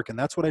not work, and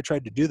that's what I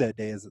tried to do that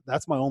day. Is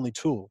that's my only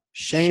tool.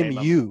 Shame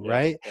you,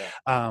 right?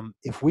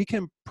 If we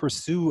can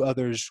pursue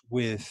others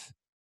with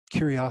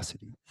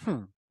curiosity,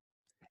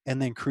 and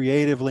then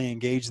creatively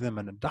engage them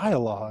in a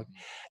dialogue,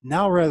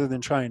 now rather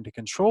than trying to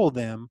control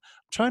them, I'm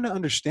trying to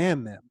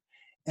understand them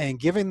and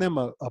giving them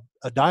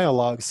a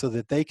dialogue so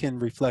that they can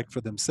reflect for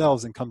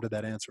themselves and come to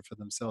that answer for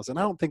themselves. And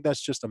I don't think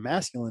that's just a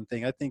masculine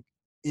thing. I think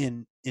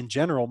in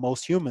general,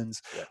 most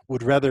humans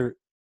would rather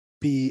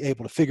be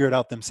able to figure it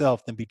out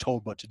themselves than be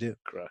told what to do.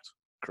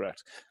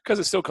 Correct. Because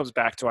it still comes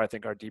back to, I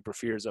think, our deeper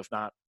fears of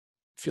not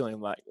feeling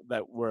like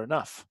that we're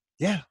enough.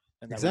 Yeah.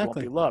 And that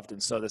exactly. we won't be loved.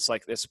 And so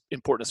it's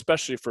important,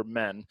 especially for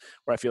men,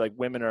 where I feel like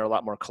women are a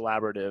lot more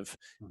collaborative.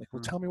 Like,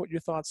 well, tell me what your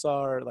thoughts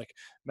are. Like,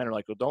 men are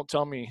like, well, don't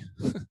tell me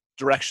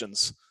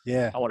directions.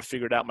 Yeah. I want to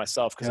figure it out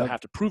myself because I have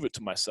to prove it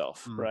to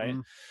myself, right?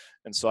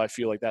 And so I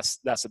feel like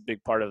that's a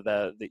big part of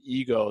the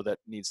ego that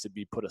needs to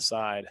be put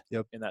aside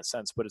in that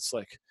sense. But it's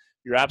like,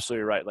 you're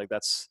absolutely right. Like,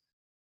 that's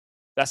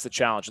the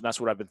challenge. And that's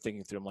what I've been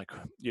thinking through. I'm like,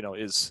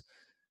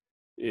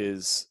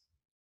 is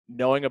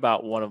knowing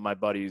about one of my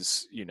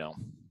buddies,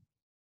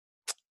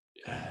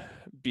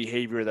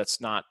 behavior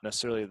that's not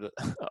necessarily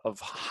of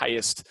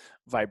highest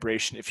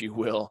vibration, if you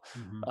will,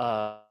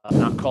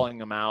 not calling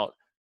them out,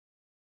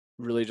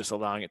 really just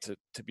allowing it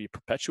to be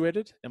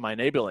perpetuated. Am I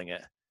enabling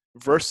it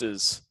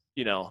versus,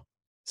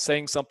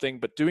 saying something,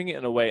 but doing it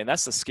in a way, and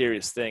that's the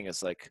scariest thing,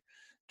 is like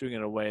doing it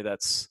in a way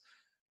that's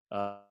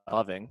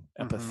loving,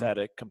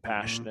 empathetic,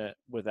 compassionate,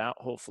 without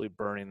hopefully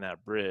burning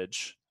that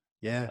bridge.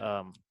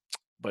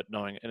 But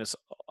knowing, and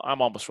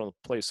I'm almost from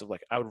the place of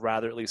like, I would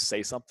rather at least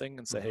say something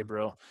and say, hey,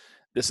 bro,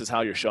 this is how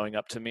you're showing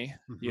up to me,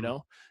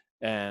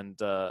 and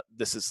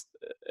this is,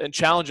 and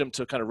challenge him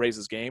to kind of raise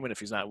his game. And if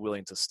he's not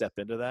willing to step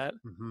into that,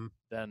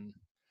 then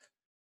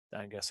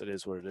I guess it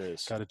is what it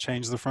is. Got to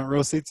change the front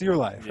row seats of your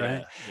life,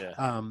 right?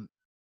 Yeah.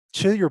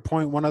 To your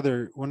point, one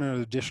other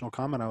additional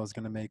comment I was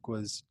going to make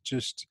was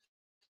just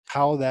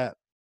how that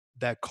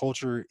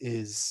culture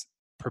is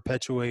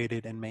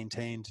perpetuated and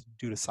maintained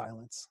due to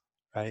silence.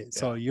 Right.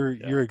 So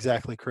you're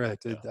exactly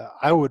correct.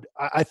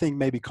 I think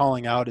maybe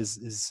calling out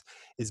is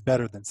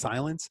better than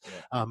silence.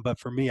 But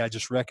for me, I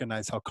just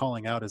recognize how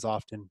calling out is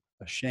often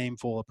a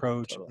shameful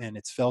approach, and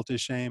it's felt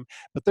as shame.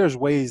 But there's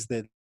ways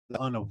that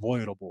are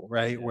unavoidable,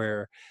 right?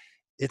 Where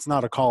it's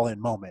not a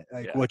call-in moment.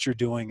 Like, what you're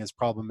doing is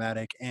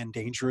problematic and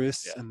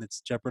dangerous, and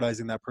it's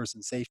jeopardizing that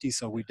person's safety.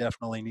 So we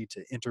definitely need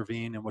to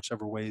intervene in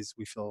whichever ways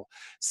we feel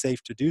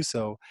safe to do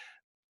so.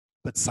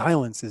 But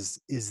silence is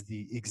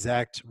the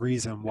exact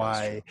reason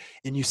why.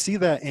 And you see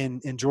that in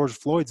George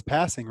Floyd's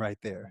passing right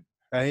there,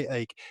 right?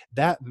 Like,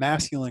 that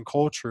masculine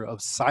culture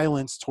of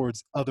silence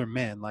towards other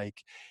men.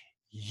 Like,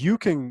 you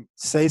can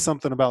say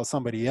something about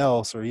somebody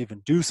else or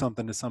even do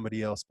something to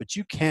somebody else, but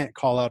you can't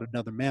call out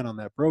another man on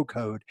that bro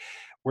code.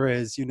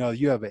 Whereas, you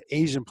have an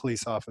Asian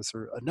police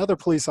officer, another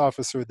police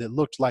officer that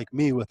looked like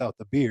me without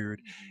the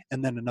beard,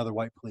 and then another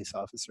white police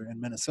officer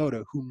in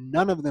Minnesota, who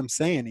none of them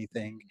say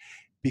anything,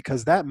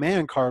 because that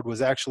man card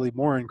was actually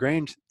more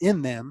ingrained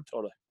in them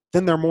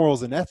than their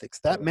morals and ethics.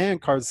 That man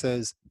card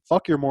says,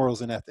 fuck your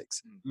morals and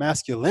ethics.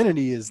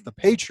 Masculinity is the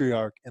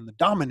patriarch and the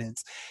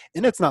dominance.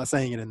 And it's not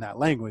saying it in that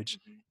language.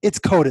 It's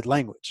coded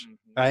language,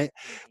 right?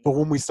 But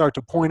when we start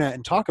to point at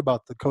and talk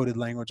about the coded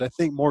language, I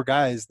think more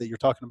guys that you're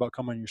talking about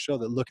come on your show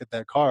that look at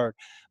that card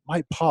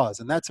might pause.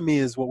 And that, to me,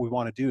 is what we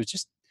want to do, is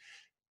just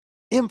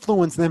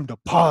influence them to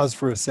pause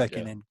for a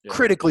second and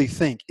critically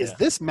think, is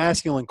this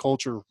masculine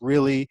culture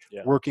really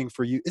working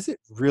for you? Is it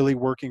really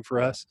working for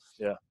us?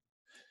 Yeah.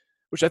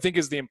 Which I think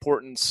is the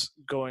importance,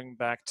 going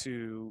back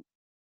to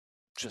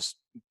just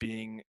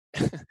being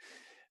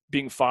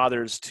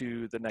fathers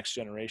to the next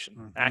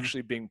generation,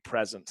 actually being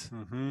present,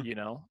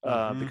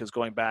 because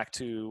going back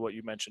to what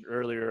you mentioned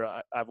earlier,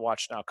 I've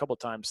watched now a couple of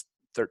times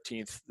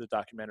 13th, the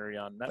documentary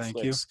on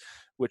Netflix,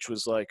 which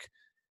was like,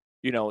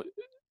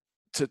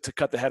 to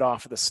cut the head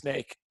off of the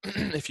snake,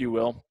 if you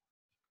will.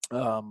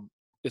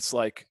 It's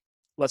like,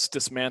 let's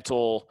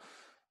dismantle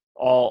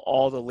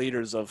all the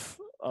leaders of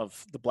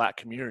of the black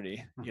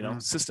community, Mm-hmm.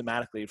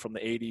 systematically from the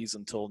 80s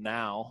until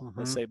now,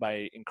 let's Mm-hmm. say,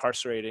 by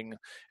incarcerating.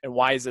 And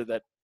why is it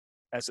that,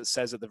 as it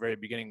says at the very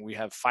beginning, we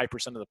have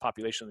 5% of the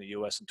population in the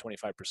US and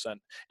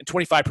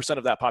 25%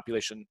 of that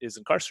population is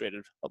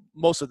incarcerated,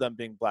 most of them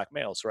being black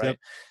males, right? Yep.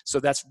 So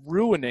that's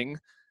ruining.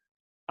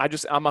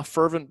 I'm a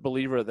fervent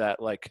believer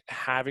that, like,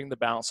 having the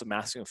balance of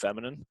masculine and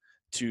feminine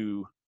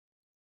to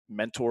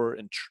mentor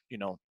and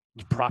to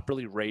Mm-hmm.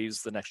 properly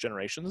raise the next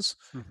generations,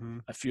 Mm-hmm.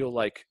 I feel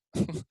like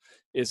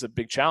is a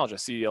big challenge. I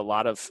see a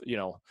lot of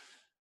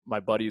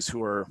my buddies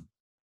who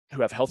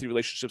have healthy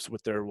relationships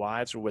with their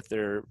wives or with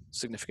their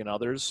significant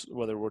others,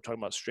 whether we're talking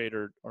about straight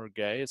or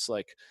gay. It's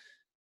like,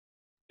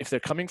 if they're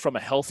coming from a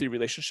healthy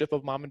relationship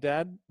of mom and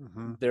dad,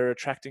 Mm-hmm. they're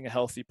attracting a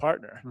healthy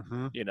partner.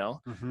 Mm-hmm. You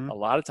know, Mm-hmm. a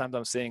lot of times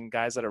I'm seeing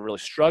guys that are really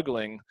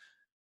struggling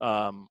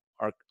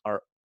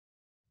are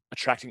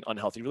attracting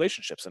unhealthy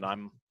relationships, and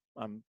I'm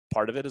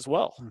part of it as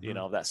well.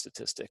 Mm-hmm. That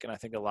statistic, and I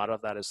think a lot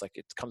of that is like,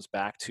 it comes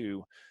back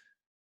to,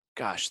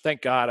 gosh,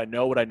 thank God I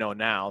know what I know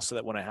now, so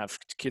that when I have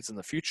kids in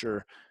the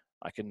future,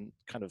 I can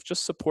kind of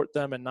just support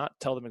them and not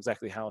tell them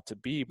exactly how to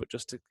be, but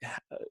just to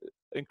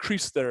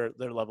increase their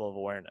level of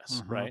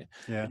awareness, Mm-hmm. right?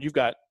 Yeah. And you've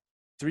got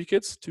 3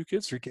 kids, 2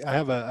 kids? I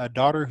have a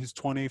daughter who's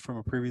 20 from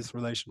a previous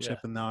Yeah. relationship,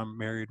 and now I'm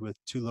married with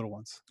 2 little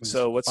ones, who's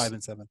So 5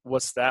 and 7.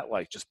 what's that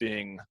like? Just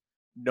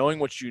knowing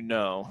what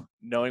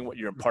knowing what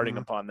you're imparting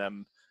Mm-hmm. upon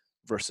them,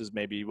 versus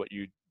maybe what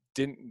you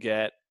didn't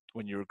get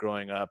when you were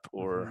growing up,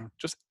 or Mm-hmm.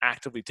 just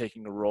actively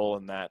taking a role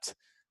in that,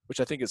 which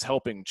I think is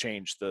helping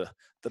change the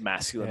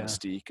masculine Yeah.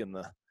 mystique and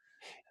has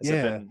it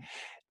Yeah. been?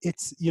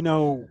 It's,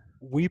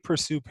 we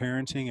pursue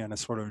parenting in a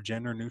sort of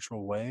gender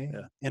neutral way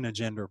Yeah. in a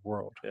gendered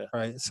world, Yeah.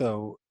 right?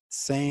 So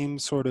same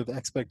sort of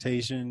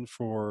expectation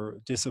for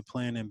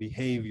discipline and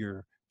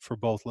behavior for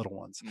both little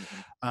ones.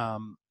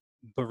 Mm-hmm.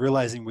 But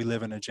realizing we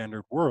live in a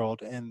gendered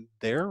world, and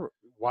they're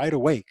wide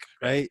awake,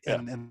 Yeah. right? Yeah.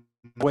 And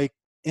awake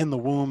in the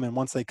womb, and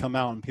once they come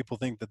out, and people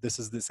think that this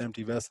is this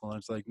empty vessel, and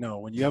it's like, no,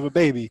 when you have a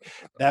baby,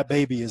 that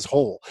baby is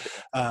whole.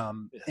 Yeah.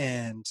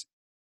 And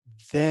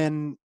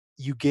then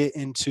you get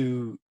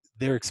into,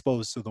 they're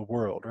exposed to the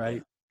world, right?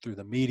 Yeah. Through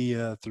the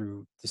media,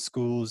 through the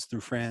schools,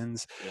 through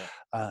friends.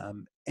 Yeah.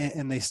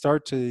 And they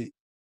start to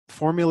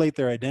formulate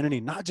their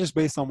identity, not just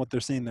based on what they're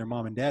seeing their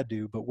mom and dad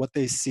do, but what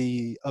they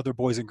see other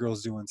boys and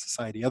girls do in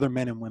society, other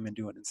men and women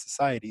do it in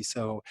society.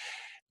 So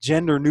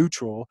gender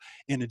neutral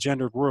in a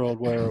gendered world,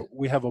 where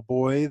we have a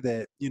boy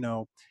that,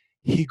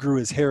 he grew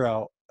his hair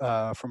out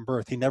from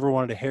birth. He never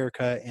wanted a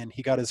haircut, and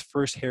he got his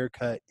first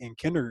haircut in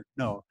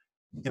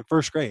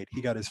first grade.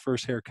 He got his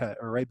first haircut,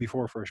 or right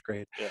before first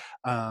grade.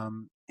 Yeah.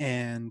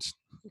 And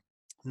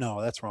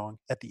no, that's wrong.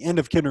 At the end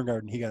of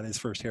kindergarten, he got his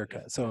first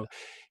haircut. Yeah. So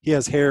he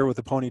has hair with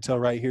a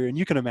ponytail right here, and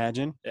you can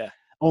imagine, Yeah.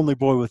 only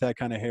boy with that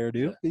kind of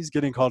hairdo. Yeah. He's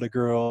getting called a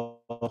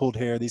girl, pulled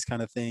hair, these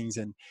kind of things,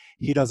 and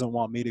he doesn't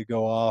want me to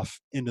go off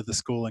into the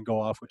school and go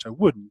off, which I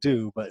wouldn't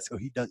do. But so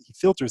he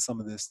filters some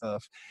of this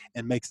stuff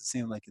and makes it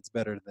seem like it's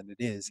better than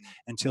it is,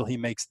 until he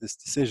makes this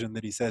decision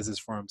that he says is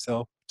for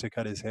himself, to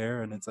cut his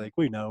hair. And it's like,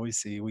 we know, we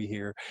see, we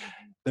hear.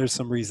 There's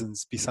some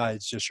reasons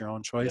besides just your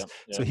own choice.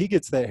 Yeah. So he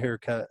gets that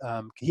haircut.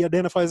 He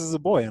identifies as a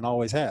boy and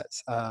always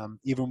has,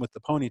 even with the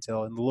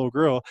ponytail. And the little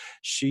girl,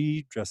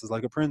 she dresses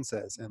like a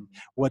princess. And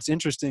what's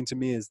interesting to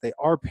me is they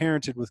are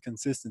parented with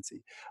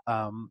consistency.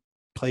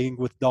 Playing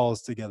with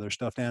dolls together,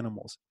 stuffed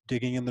animals,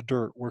 digging in the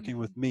dirt, working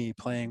with me,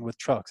 playing with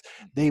trucks.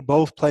 They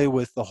both play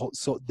with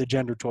the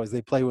gender toys.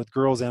 They play with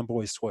girls and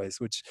boys toys,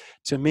 which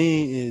to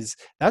me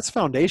that's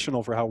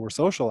foundational for how we're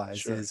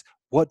socialized. Sure. Is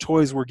what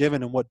toys were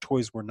given and what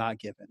toys were not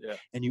given. Yeah.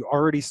 And you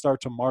already start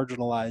to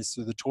marginalize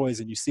through the toys,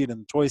 and you see it in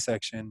the toy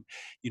section,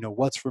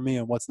 what's for me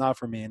and what's not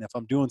for me. And if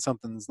I'm doing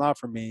something that's not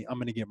for me, I'm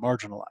going to get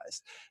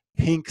marginalized.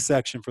 Pink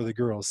section for the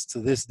girls to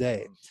this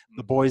day.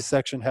 The boys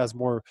section has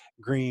more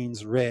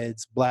greens,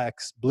 reds,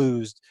 blacks,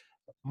 blues,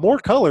 more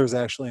colors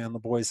actually on the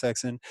boys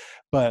section,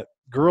 but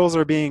girls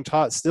are being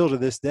taught still to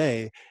this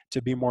day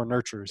to be more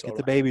nurturers. Totally. Get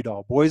the baby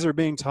doll. Boys are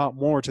being taught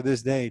more to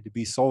this day to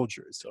be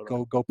soldiers.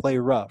 Totally. Go play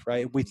rough,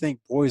 right? We think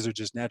boys are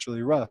just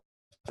naturally rough.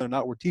 They're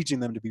not. We're teaching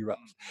them to be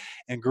rough.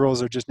 And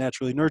girls are just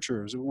naturally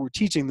nurturers. We're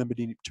teaching them to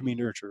be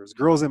nurturers.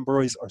 Girls and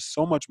boys are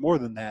so much more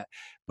than that,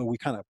 but we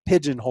kind of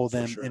pigeonhole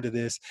them into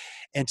this.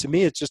 And to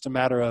me, it's just a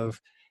matter of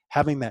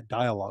having that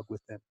dialogue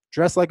with them.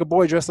 Dress like a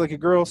boy, dress like a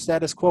girl,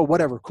 status quo,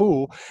 whatever,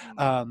 cool.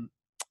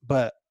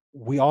 But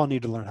we all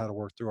need to learn how to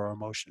work through our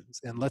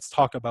emotions, and let's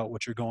talk about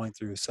what you're going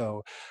through.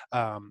 So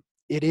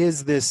it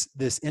is this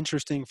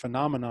interesting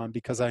phenomenon,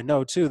 because I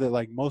know too that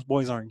like most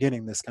boys aren't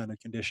getting this kind of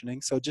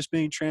conditioning. So just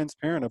being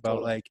transparent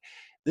about like,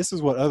 this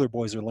is what other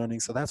boys are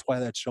learning, so that's why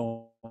that's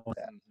showing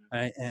that,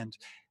 right? And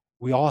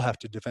we all have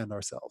to defend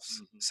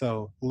ourselves.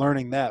 So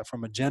learning that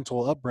from a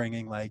gentle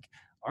upbringing, like,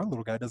 our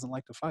little guy doesn't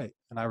like to fight,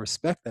 and I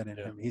respect that in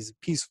him. He's a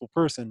peaceful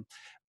person,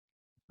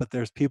 but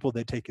there's people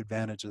that take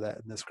advantage of that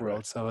in this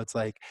world. So it's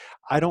like,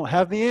 I don't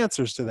have the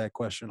answers to that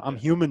question. I'm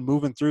human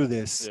moving through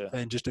this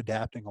and just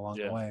adapting along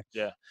the way.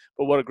 Yeah.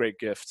 But what a great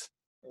gift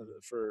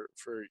for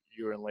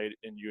you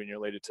and your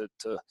lady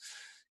to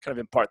kind of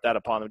impart that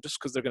upon them, just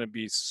because they're going to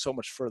be so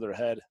much further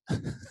ahead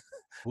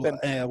Well,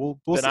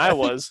 we'll than see. I I think,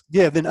 was.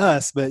 yeah, than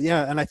us. But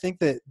yeah, and I think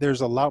that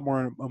there's a lot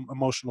more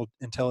emotional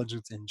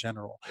intelligence in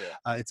general.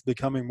 Yeah, It's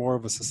becoming more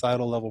of a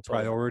societal level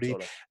priority,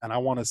 totally. and I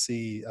want to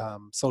see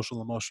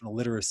social emotional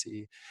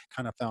literacy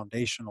kind of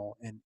foundational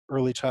in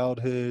early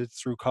childhood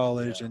through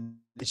college, Yeah. and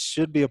it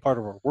should be a part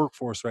of our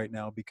workforce right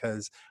now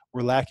because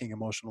we're lacking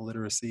emotional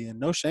literacy. And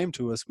no shame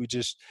to us, we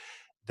just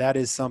that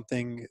is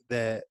something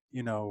that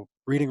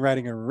reading,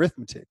 writing, and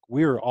arithmetic,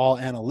 we're all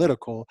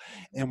analytical,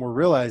 and we're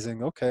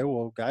realizing, okay,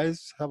 well,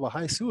 guys have a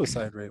high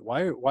suicide rate.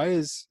 Why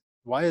is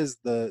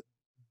the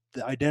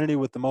identity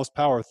with the most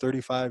power,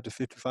 35 to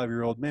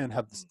 55-year-old men,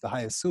 have the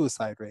highest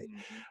suicide rate,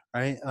 Mm-hmm.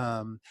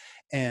 right?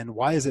 And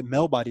why is it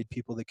male-bodied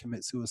people that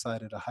commit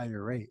suicide at a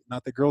higher rate?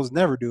 Not that girls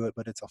never do it,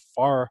 but it's a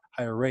far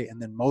higher rate.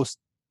 And then most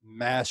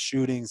mass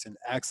shootings and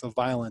acts of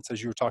violence,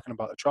 as you were talking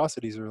about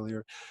atrocities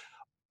earlier,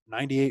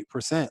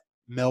 98%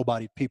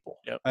 male-bodied people.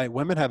 Yep. Right?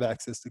 Women have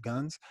access to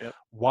guns. Yep.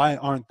 Why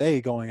aren't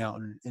they going out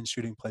and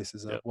shooting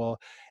places up? Yep. Well,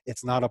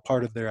 it's not a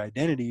part of their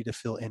identity to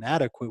feel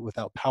inadequate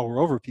without power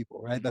over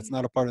people, right? Mm-hmm. That's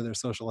not a part of their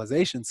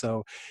socialization.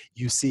 So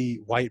you see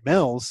white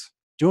males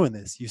doing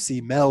this. You see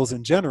males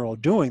in general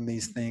doing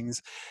these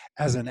things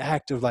as an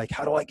act of like,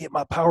 how do I get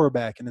my power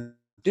back? And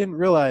didn't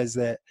realize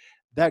that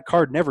that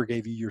card never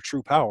gave you your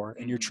true power,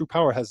 and your true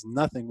power has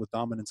nothing with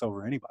dominance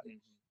over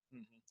anybody.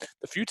 Mm-hmm.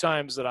 The few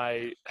times that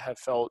I have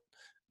felt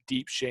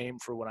deep shame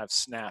for when I've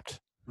snapped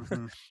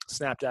Mm-hmm.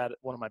 snapped at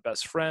one of my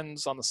best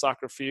friends on the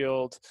soccer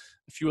field,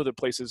 a few other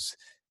places,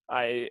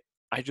 I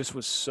just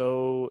was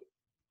so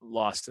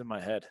lost in my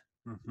head.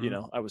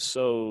 Mm-hmm. I was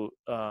so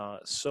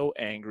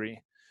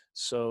angry,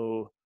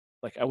 so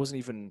like I wasn't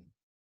even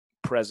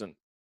present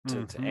to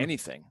Mm-hmm.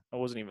 anything. I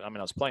wasn't even, I mean,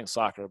 I was playing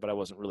soccer, but I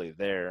wasn't really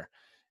there,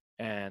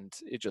 and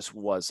it just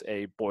was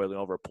a boiling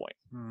over point.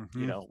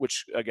 Mm-hmm.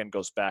 Which again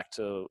goes back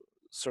to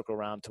circle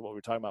around to what we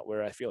were talking about,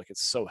 where I feel like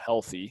it's so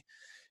healthy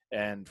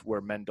and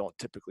where men don't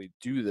typically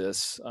do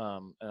this.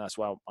 And that's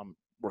why I'm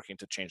working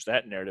to change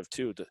that narrative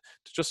too, to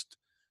just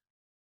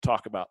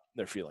talk about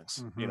their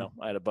feelings.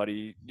 Mm-hmm. I had a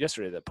buddy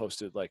yesterday that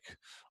posted like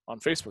on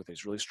Facebook that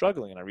he's really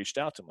struggling, and I reached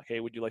out to him like, hey,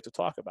 would you like to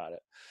talk about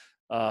it?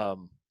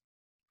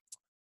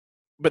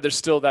 But there's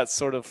still that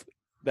sort of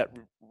that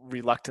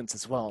reluctance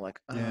as well. Like,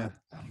 Yeah.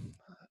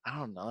 I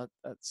don't know.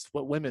 That's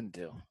what women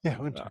do. Yeah,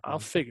 I'll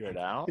figure it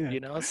out. Yeah.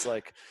 It's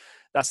like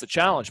that's the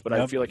challenge. But I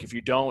Yep. feel like if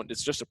you don't,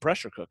 it's just a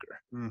pressure cooker.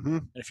 Mm-hmm.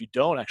 And if you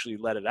don't actually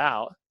let it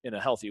out in a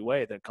healthy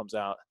way, then it comes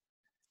out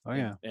Oh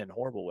yeah. in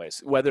horrible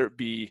ways. Whether it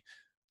be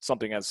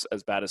something as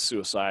bad as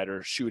suicide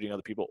or shooting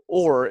other people,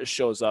 or it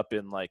shows up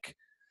in like,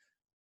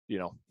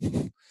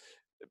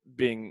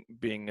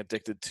 being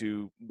addicted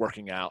to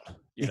working out.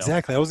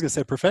 Exactly. I was gonna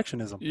say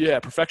perfectionism. Yeah,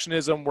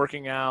 perfectionism,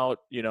 working out.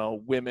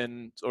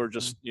 Women, or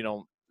just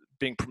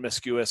being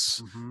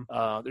promiscuous.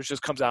 Mm-hmm. There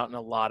just comes out in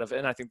a lot of,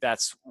 and I think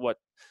that's what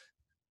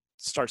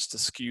starts to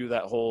skew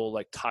that whole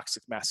like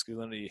toxic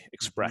masculinity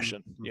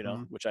expression.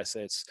 Mm-hmm. Which I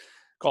say it's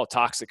called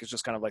toxic. It's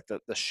just kind of like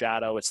the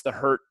shadow. It's the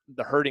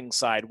hurting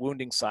side,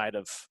 wounding side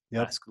of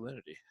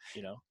masculinity.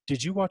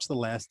 Did you watch The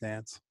Last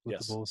Dance with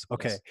Yes. the Bulls?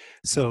 Okay, Yes.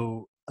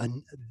 so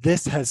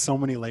this has so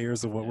many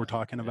layers of what we're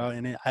talking about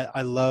in it.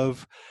 I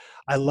love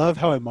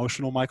how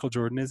emotional Michael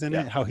Jordan is in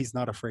it. How he's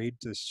not afraid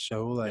to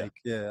show like,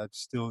 I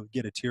still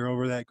get a tear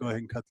over that. Go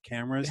ahead and cut the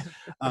cameras.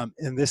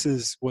 And this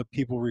is what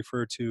people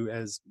refer to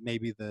as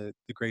maybe the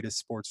greatest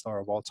sports star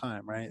of all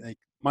time, right? Like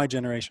my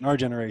generation, our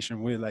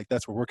generation, we like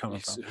that's where we're coming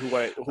from. Who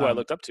I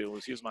looked up to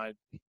he was my.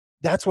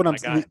 That's what I'm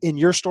guy. in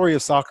your story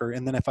of soccer.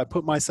 And then if I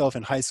put myself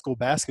in high school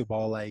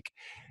basketball, like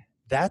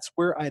that's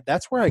where I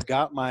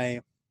got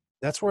my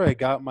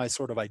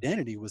sort of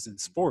identity, was in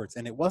sports.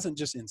 And it wasn't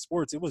just in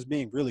sports, it was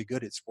being really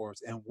good at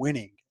sports and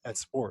winning at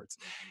sports.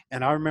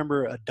 And I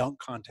remember a dunk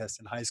contest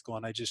in high school,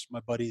 and my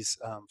buddy's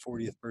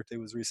 40th birthday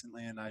was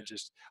recently, and I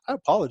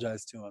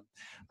apologized to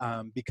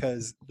him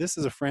because this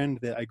is a friend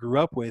that I grew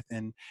up with,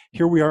 and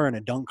here we are in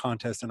a dunk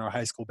contest in our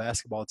high school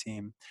basketball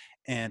team,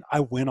 and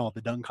I win all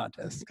the dunk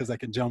contests because I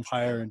can jump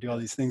higher and do all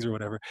these things or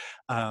whatever.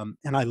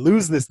 And I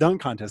lose this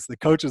dunk contest. The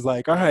coach is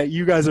like, all right,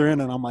 you guys are in.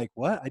 And I'm like,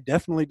 what? I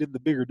definitely did the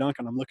bigger dunk.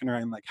 And I'm looking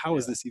around like, how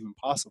is this even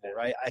possible,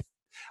 right?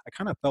 I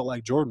kind of felt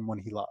like Jordan when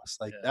he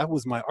lost. Like that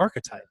was my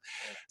archetype.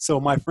 So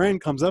my friend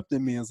comes up to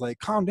me and is like,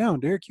 calm down,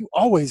 Derek, you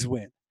always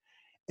win.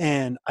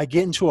 And I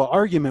get into an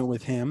argument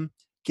with him,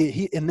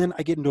 and then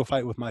I get into a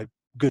fight with my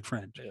good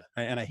friend,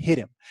 right? And I hit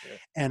him.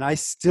 And I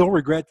still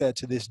regret that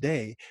to this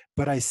day,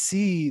 but I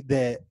see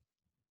that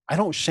I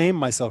don't shame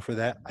myself for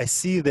that. I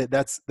see that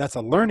that's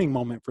a learning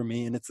moment for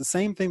me. And it's the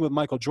same thing with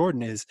Michael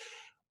Jordan. Is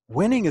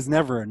winning is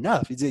never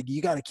enough. It's like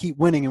you got to keep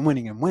winning and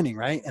winning and winning,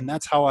 right? And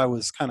that's how I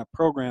was kind of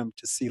programmed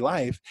to see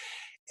life.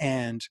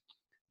 And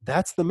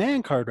that's the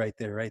man card right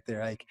there.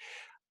 Like,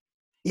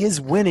 is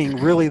winning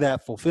really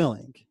that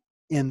fulfilling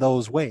in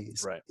those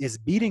ways? Right. Is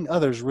beating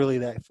others really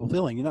that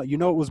fulfilling? It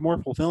was more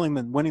fulfilling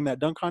than winning that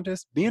dunk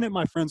contest? Being at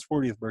my friend's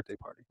 40th birthday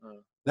party.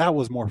 That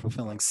was more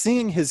fulfilling.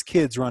 Seeing his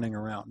kids running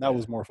around, that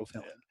was more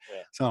fulfilling.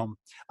 So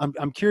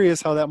I'm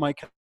curious how that might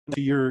kind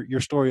to your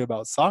story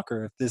about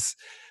soccer, if this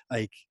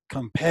like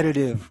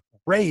competitive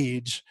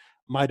rage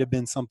might have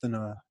been something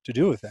to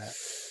do with that.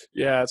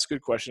 Yeah, it's a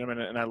good question. I mean,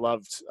 and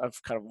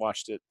I've kind of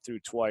watched it through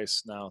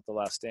twice now, The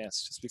Last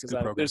Dance, just because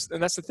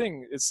and that's the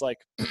thing. It's like,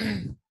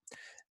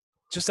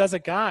 just as a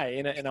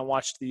guy, and I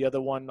watched the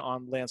other one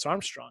on Lance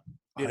Armstrong.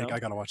 I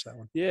got to watch that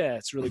one. Yeah,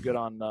 it's really good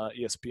on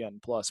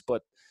ESPN Plus.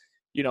 But,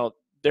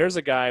 there's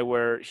a guy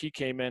where he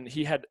came in,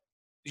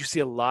 you see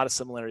a lot of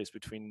similarities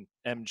between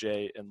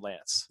MJ and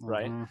Lance,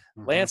 right?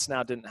 Mm-hmm. Lance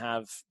now didn't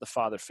have the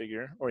father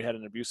figure, or he had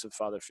an abusive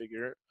father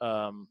figure,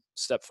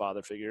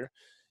 stepfather figure.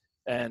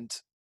 And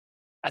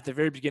at the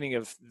very beginning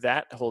of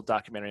that whole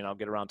documentary, and I'll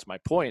get around to my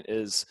point,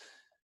 is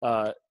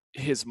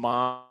his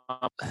mom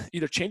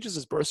either changes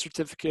his birth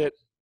certificate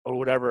or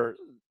whatever.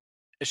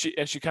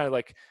 And she kind of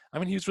like, I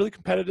mean, he was really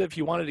competitive.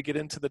 He wanted to get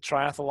into the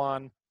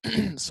triathlon.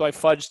 So I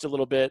fudged a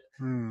little bit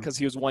because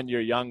he was 1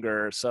 year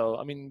younger. So,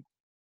 I mean,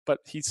 but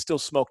he still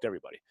smoked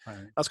everybody. Right.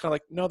 I was kind of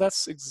like, no,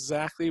 that's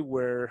exactly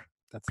where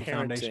that's parenting, the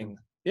foundation.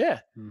 Yeah.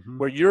 Mm-hmm.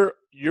 Where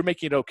you're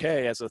making it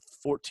okay as a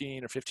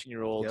 14 or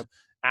 15-year-old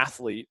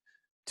athlete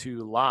to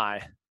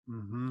lie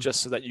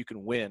just so that you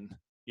can win,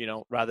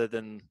 rather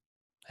than,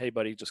 hey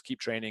buddy, just keep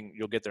training,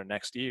 you'll get there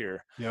next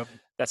year. Yep.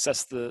 That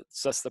sets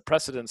the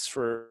precedence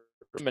for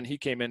him. And he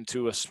came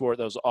into a sport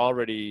that was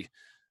already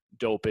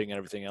doping and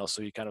everything else.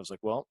 So he kind of was like,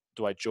 well,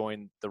 do I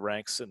join the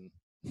ranks and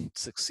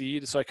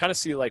succeed? So I kind of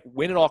see like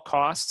win at all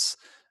costs.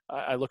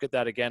 I look at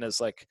that again as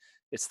like,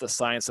 it's the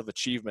science of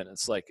achievement.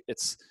 It's like,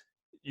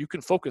 you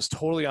can focus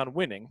totally on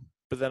winning,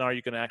 but then are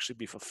you going to actually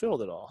be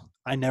fulfilled at all?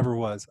 I never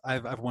was.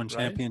 I've won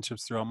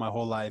championships throughout my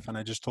whole life. And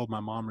I just told my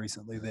mom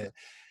recently that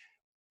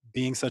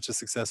being such a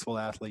successful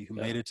athlete who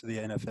made it to the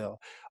NFL,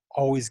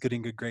 always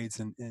getting good grades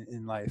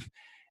in life.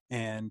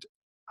 And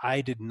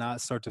I did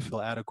not start to feel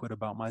adequate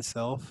about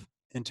myself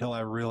until I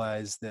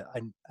realized that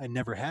I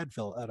never had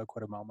felt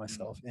adequate about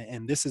myself.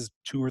 And this is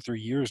 2 or 3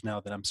 years now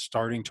that I'm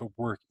starting to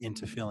work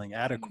into feeling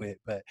adequate.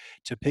 But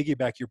to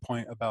piggyback your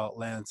point about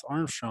Lance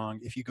Armstrong,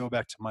 if you go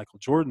back to Michael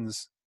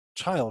Jordan's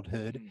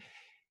childhood,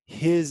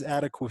 his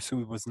adequacy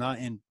was not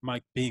in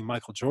being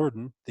Michael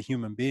Jordan, the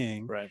human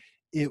being. Right.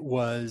 It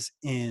was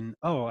in,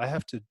 I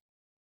have to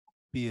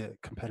be a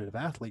competitive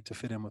athlete to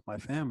fit in with my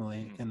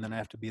family, and then I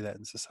have to be that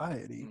in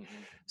society.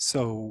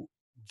 So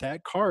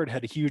that card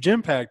had a huge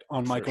impact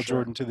on Michael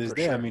Jordan to this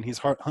day. Sure. I mean, he's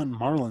hunting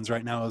Marlins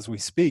right now as we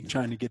speak,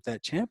 trying to get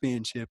that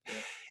championship.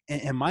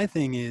 And my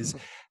thing is,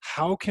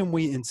 how can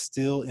we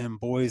instill in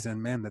boys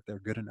and men that they're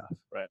good enough?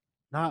 Right.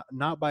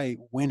 Not by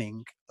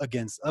winning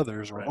against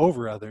others or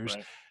over others,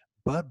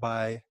 but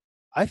by,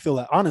 I feel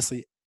that,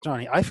 honestly,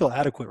 Johnny, I feel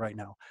adequate right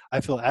now.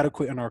 I feel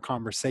adequate in our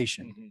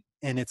conversation.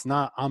 And it's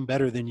not, I'm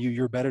better than you,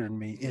 you're better than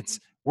me. It's,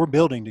 we're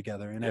building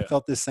together. And I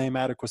felt this same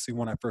adequacy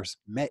when I first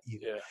met you.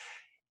 Yeah.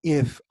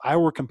 If I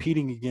were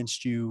competing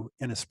against you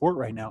in a sport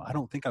right now, I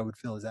don't think I would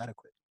feel as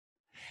adequate.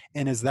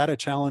 And is that a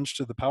challenge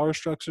to the power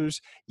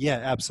structures? Yeah,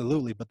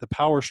 absolutely. But the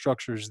power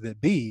structures that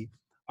be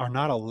are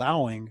not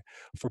allowing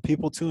for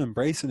people to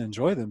embrace and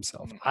enjoy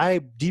themselves.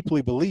 I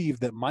deeply believe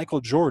that Michael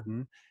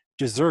Jordan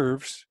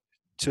deserves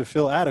to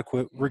feel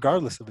adequate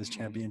regardless of his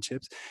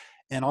championships.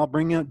 And I'll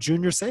bring up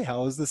Junior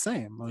Seau is the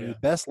same. One of the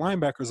best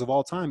linebackers of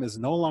all time is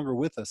no longer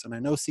with us. And I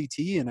know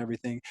CTE and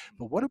everything,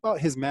 but what about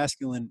his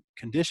masculine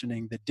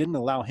conditioning that didn't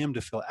allow him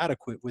to feel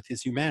adequate with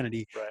his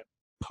humanity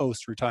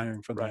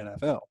post-retiring from the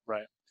NFL?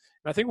 Right.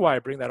 And I think why I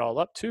bring that all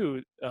up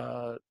too,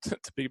 to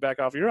piggyback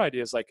off your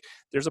idea, is like,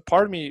 there's a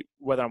part of me,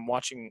 whether I'm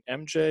watching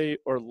MJ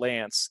or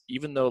Lance,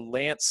 even though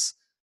Lance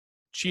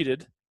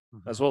cheated,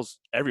 as well as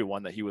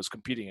everyone that he was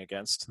competing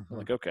against, I'm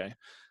like, okay.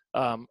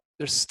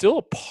 There's still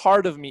a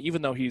part of me,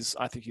 even though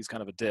I think he's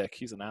kind of a dick,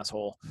 he's an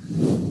asshole,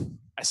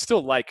 I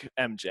still like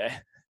MJ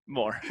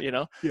more,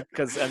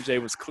 because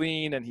MJ was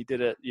clean and he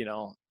did it,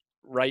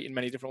 right in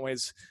many different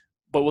ways,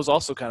 but was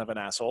also kind of an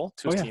asshole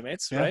to his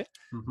teammates, right?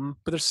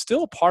 But there's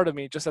still a part of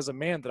me, just as a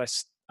man,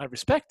 that I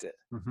respect it.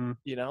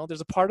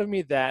 There's a part of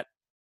me that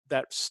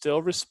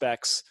still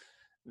respects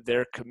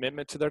their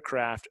commitment to their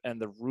craft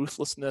and the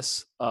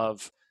ruthlessness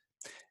of,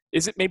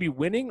 is it maybe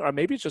winning, or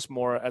maybe it's just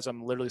more, as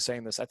I'm literally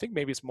saying this, I think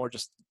maybe it's more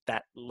just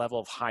that level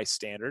of high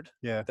standard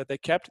that they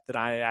kept, that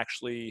I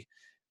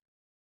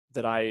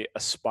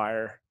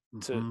aspire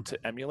to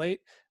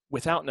emulate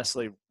without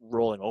necessarily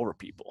rolling over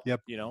people.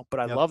 But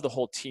I love the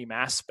whole team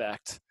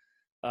aspect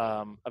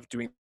of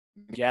doing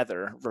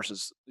together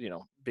versus,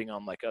 being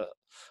on like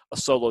a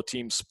solo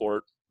team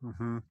sport.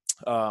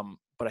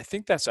 But I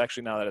think that's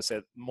actually, now that I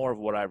said, more of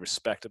what I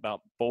respect about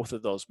both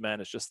of those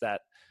men is just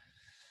that,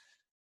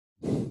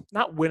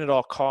 not win at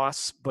all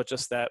costs, but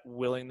just that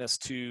willingness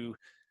to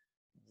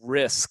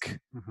risk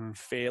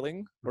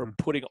failing or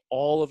putting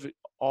all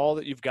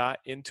that you've got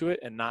into it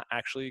and not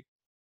actually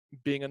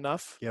being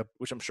enough,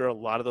 which I'm sure a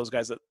lot of those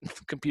guys that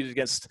competed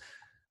against,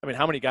 I mean,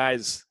 how many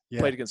guys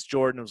played against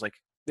Jordan? It was like,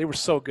 they were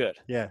so good.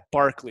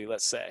 Barkley,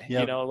 let's say,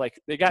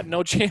 like, they got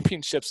no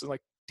championships, and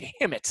like,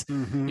 damn it.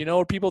 Mm-hmm.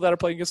 Or people that are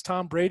playing against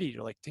Tom Brady,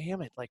 you're like,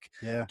 damn it. Like,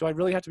 Yeah. do I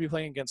really have to be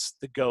playing against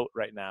the GOAT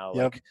right now?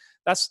 Yep. Like,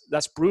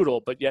 that's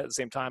brutal. But yet at the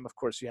same time, of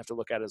course, you have to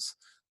look at it as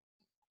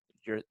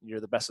you're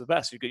the best of the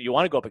best. You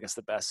want to go up against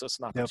the best, so it's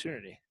an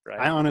opportunity, right?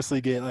 I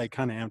honestly get like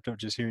kind of amped up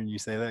just hearing you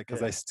say that,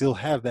 because I still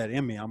have that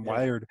in me. I'm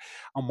wired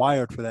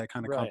for that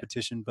kind of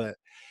competition, but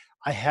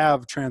I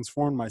have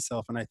transformed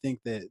myself, and I think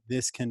that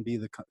this can be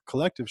the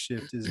collective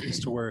shift is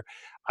to where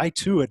I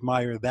too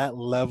admire that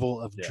level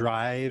of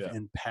drive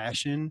and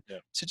passion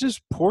to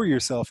just pour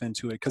yourself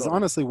into it. Because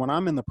honestly, when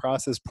I'm in the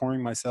process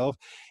pouring myself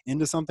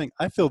into something,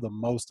 I feel the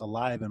most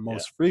alive and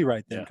most free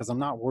right then, because I'm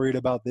not worried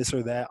about this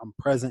or that. I'm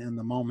present in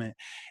the moment,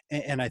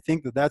 and I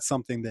think that that's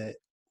something that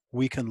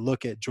we can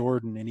look at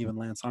Jordan and even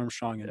Lance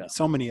Armstrong and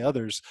so many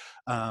others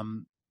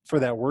for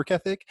that work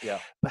ethic.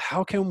 But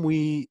how can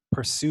we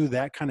pursue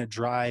that kind of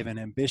drive and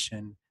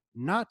ambition,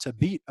 not to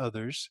beat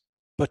others,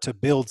 but to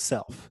build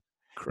self?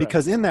 Correct.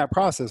 Because in that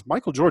process,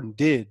 Michael Jordan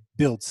did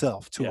build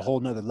self to a whole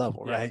nother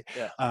level, right?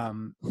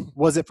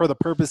 Was it for the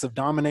purpose of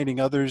dominating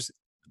others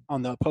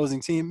on the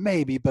opposing team?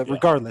 Maybe, but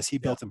regardless, he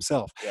built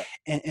himself.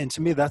 And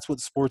to me, that's what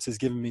sports has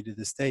given me to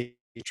this day,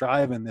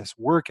 drive and this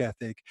work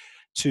ethic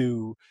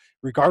to,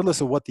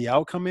 regardless of what the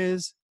outcome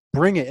is,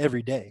 bring it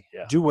every day.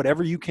 Do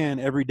whatever you can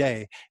every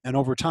day. And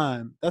over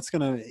time, that's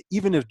going to,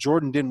 even if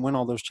Jordan didn't win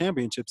all those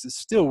championships, it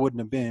still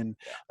wouldn't have been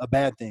a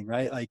bad thing,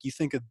 right? Like you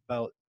think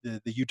about the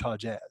Utah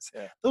Jazz.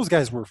 Those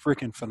guys were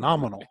freaking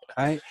phenomenal,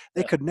 right?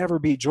 They could never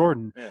beat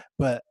Jordan.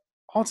 But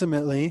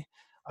ultimately,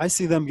 I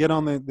see them get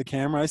on the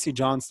camera. I see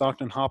John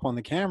Stockton hop on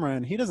the camera,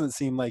 and he doesn't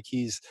seem like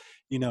he's,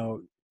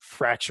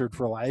 fractured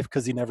for life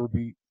because he never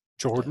beat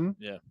Jordan.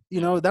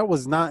 That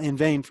was not in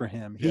vain for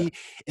him.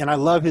 And I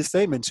love his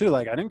statement too.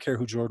 Like, I didn't care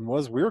who Jordan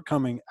was. We were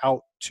coming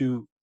out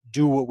to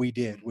do what we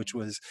did, which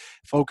was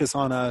focus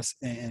on us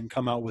and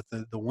come out with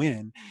the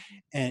win.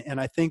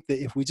 And I think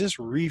that if we just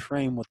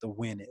reframe what the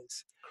win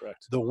is,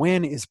 the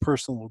win is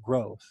personal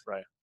growth,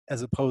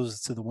 as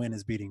opposed to the win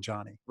is beating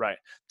Johnny.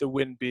 The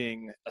win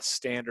being a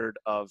standard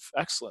of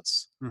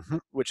excellence,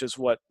 which is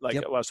what, what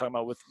I was talking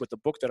about with the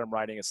book that I'm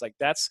writing. It's like,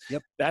 that's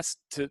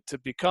to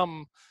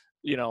become,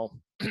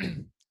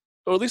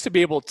 or at least to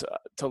be able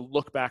to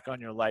look back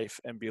on your life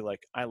and be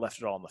like, I left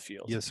it all on the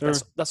field. Yes, sir.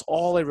 That's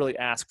all I really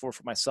ask for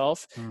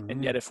myself.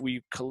 And yet, if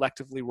we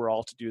collectively were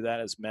all to do that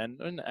as men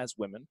and as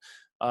women,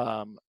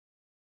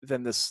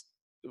 then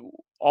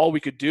all we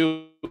could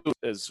do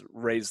is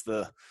raise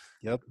the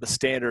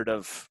standard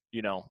of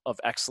of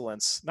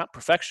excellence, not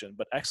perfection,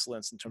 but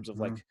excellence in terms of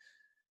like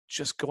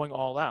just going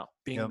all out,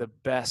 being the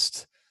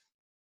best.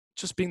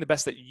 Just being the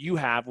best that you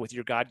have with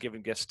your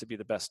God-given gifts, to be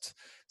the best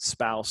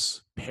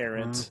spouse,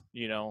 parent,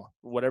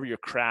 whatever your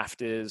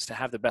craft is, to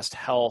have the best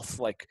health.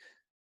 Like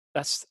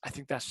I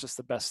think that's just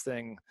the best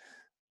thing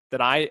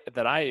that I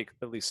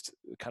at least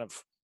kind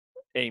of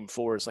aim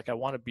for, is like, I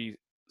want to be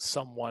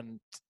someone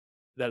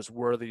that is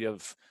worthy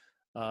of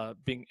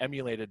being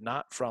emulated,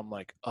 not from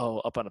like,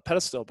 up on a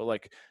pedestal, but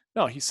like,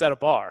 no, he set a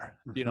bar,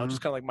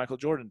 just kind of like Michael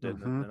Jordan did.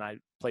 And I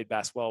played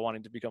basketball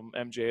wanting to become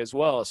MJ as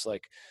well. It's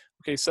like,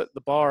 okay, set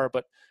the bar,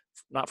 but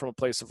not from a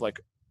place of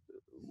like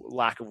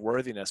lack of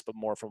worthiness, but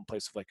more from a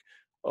place of like,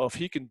 if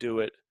he can do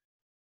it,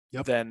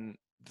 then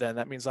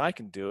that means I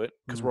can do it,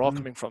 because we're all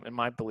coming from, in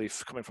my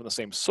belief, coming from the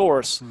same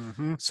source.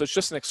 So it's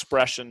just an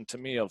expression to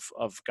me of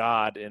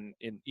God in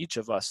each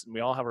of us, and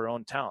we all have our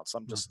own talents.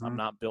 I'm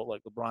not built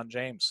like LeBron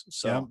James.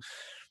 So,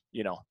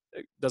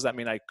 does that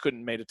mean I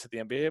couldn't made it to the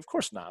NBA? Of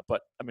course not. But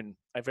I mean,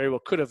 I very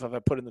well could have if I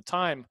put in the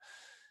time.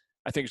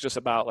 I think it's just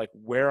about like,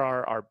 where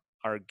are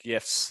our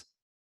gifts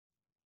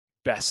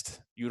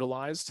best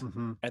utilized,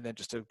 and then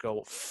just to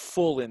go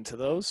full into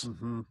those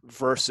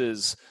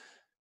versus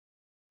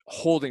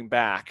holding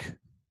back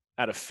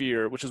out of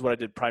fear, which is what I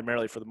did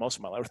primarily for the most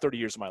of my life, or 30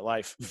 years of my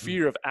life.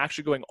 Fear of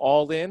actually going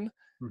all in,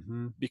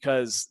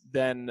 because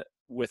then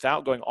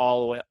without going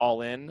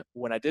all in,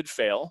 when I did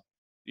fail,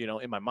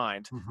 in my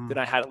mind, then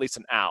I had at least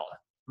an out.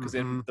 Because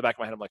in the back of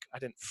my head, I'm like, I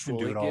didn't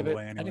fully give it.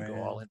 Anyway, I didn't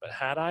go all in, but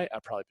had I'd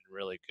probably been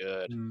really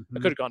good. I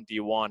could have gone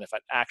D1 if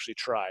I'd actually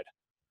tried.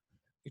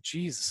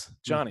 Jesus,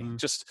 Johnny.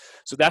 Just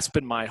so that's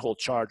been my whole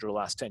charge over the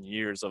last 10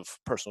 years of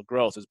personal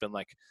growth, has been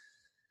like,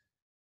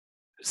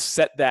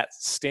 set that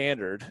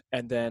standard,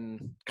 and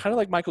then kind of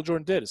like Michael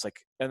Jordan did. It's like,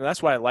 and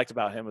that's what I liked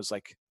about him, was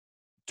like,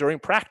 during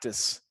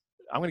practice,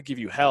 I'm going to give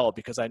you hell,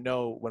 because I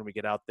know when we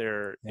get out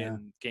there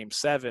in game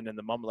 7 in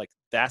the moment, like,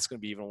 that's going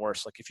to be even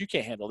worse. Like, if you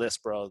can't handle this,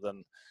 bro,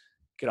 then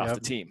get off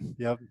the team.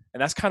 And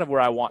that's kind of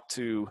where I want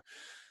to,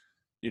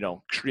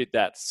 create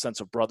that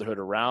sense of brotherhood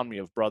around me,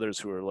 of brothers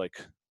who are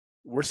like,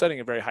 we're setting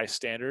a very high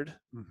standard,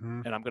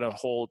 and I'm going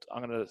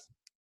to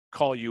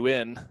call you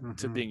in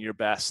to being your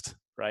best,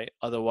 right?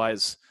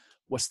 Otherwise,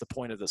 what's the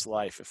point of this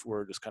life if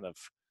we're just kind of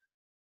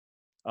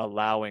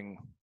allowing,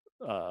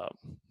 what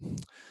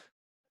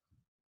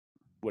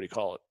do you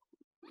call it?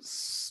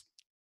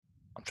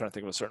 I'm trying to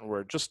think of a certain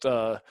word. Just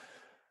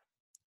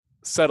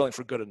settling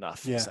for good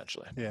enough,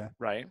 essentially.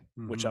 Right?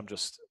 Which I'm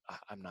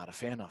not a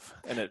fan of.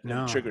 And it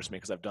triggers me,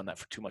 because I've done that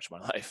for too much of my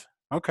life.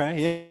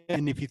 Okay. Yeah.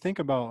 And if you think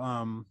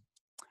about,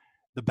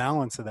 the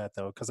balance of that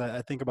though, because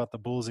I think about the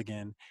Bulls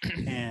again,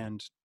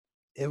 and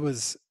it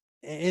was,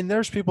 and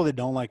there's people that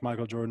don't like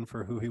Michael Jordan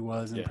for who he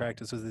was in Yeah.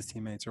 practice with his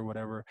teammates or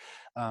whatever.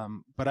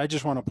 But I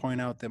just want to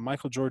point out that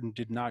Michael Jordan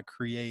did not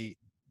create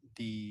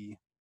the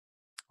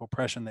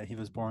oppression that he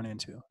was born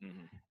into.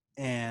 Mm-hmm.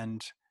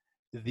 And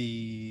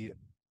the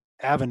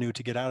avenue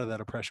to get out of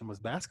that oppression was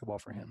basketball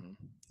for him.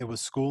 Mm-hmm. It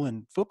was school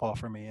and football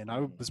for me. And I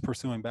Mm-hmm. was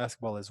pursuing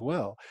basketball as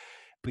well.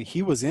 But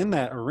he was in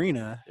that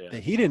arena Yeah.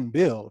 that he didn't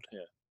build, Yeah.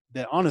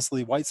 that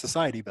honestly white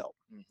society built,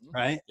 Mm-hmm.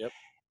 right? Yep.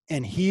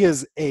 And he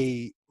is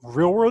a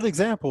real world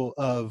example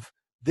of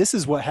this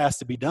is what has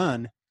to be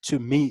done to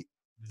meet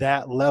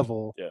that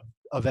level Yeah.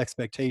 of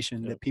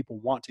expectation Yep. that people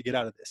want to get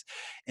out of this.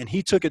 And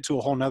he took it to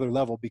a whole nother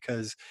level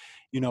because,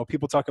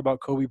 people talk about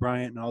Kobe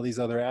Bryant and all these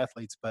other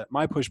athletes, but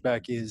my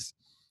pushback is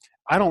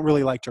I don't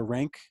really like to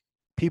rank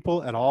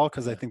people at all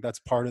because I Yeah. think that's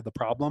part of the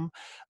problem.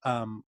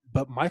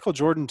 But Michael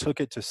Jordan took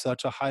it to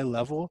such a high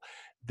level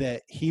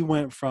that he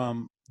went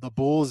from the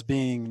Bulls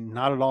being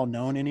not at all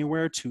known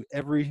anywhere to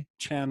every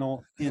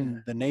channel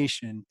in the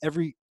nation,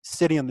 every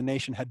city in the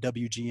nation had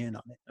WGN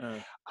on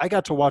it. I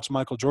got to watch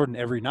Michael Jordan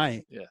every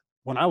night Yeah.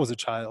 when I was a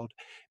child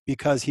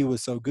because he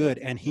was so good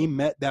and he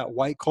met that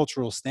white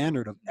cultural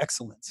standard of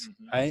excellence,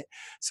 Mm-hmm. right?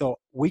 So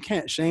we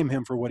can't shame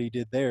him for what he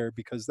did there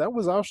because that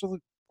was also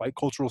white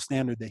cultural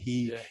standard that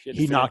he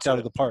knocked out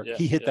of the park. Yeah.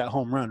 He hit Yeah. that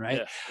home run,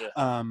 right? Yeah.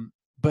 Yeah.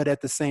 But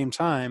at the same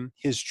time,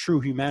 his true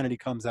humanity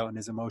comes out in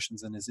his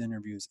emotions and his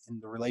interviews,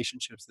 in the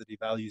relationships that he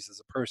values as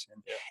a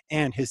person, Yeah.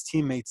 and his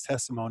teammates'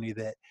 testimony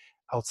that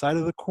outside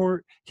of the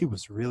court, he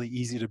was really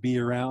easy to be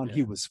around. Yeah.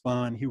 He was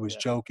fun. He was Yeah.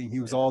 joking. He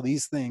was Yeah. all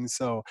these things.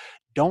 So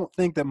don't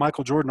think that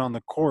Michael Jordan on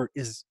the court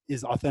is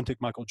authentic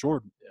Michael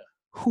Jordan. Yeah.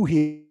 Who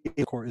he is on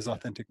the court is Yeah.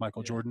 authentic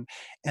Michael Yeah. Jordan.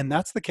 And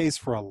that's the case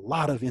for a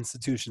lot of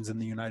institutions in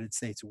the United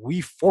States.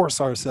 We force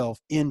ourselves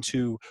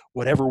into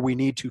whatever we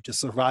need to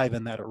survive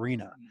in that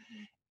arena.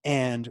 Mm-hmm.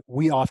 And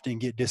we often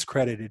get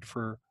discredited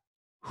for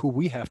who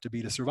we have to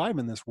be to survive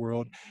in this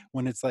world Mm-hmm.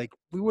 when it's like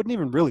we wouldn't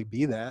even really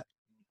be that.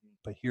 Mm-hmm.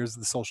 But here's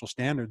the social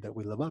standard that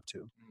we live up to.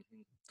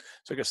 Mm-hmm.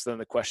 So I guess then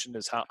the question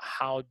is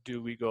how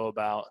do we go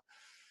about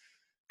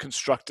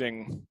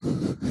constructing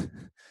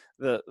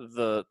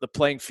the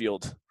playing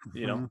field,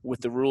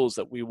 with the rules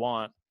that we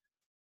want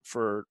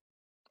for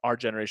our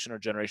generation or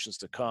generations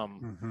to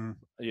come,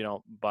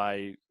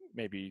 by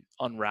maybe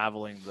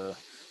unraveling the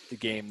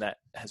game that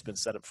has been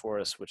set up for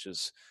us, which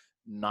is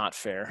not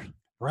fair.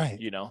 Right.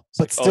 It's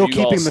but like, still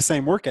keeping the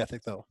same work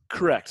ethic though.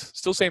 Correct.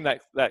 Still saying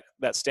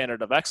that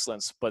standard of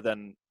excellence, but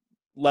then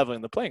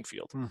leveling the playing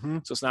field. Mm-hmm.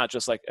 So it's not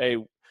just like, hey,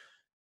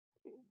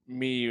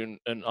 me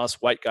and us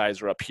white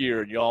guys are up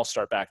here and you all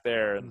start back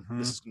there, and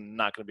this is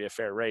not going to be a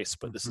fair race,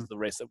 but this is the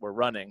race that we're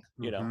running,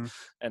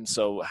 And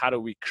so how do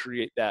we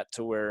create that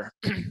to where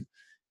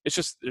it's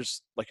just,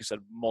 there's, like you said,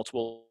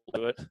 multiple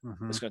to it.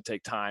 It's going to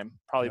take time,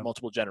 probably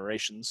multiple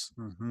generations,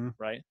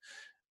 right?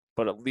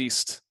 But at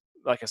least,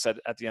 like I said,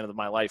 at the end of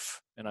my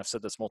life, and I've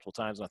said this multiple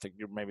times, and I think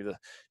you're maybe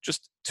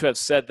just to have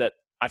said that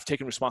I've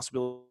taken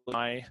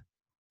responsibility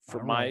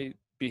for my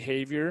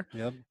behavior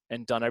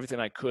and done everything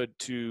I could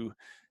to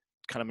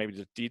kind of maybe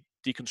to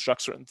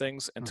deconstruct certain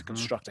things and to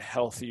construct a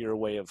healthier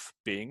way of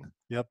being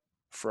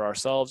for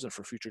ourselves and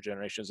for future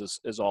generations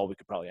is all we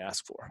could probably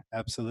ask for.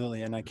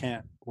 Absolutely. And I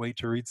can't wait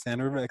to read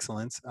Standard of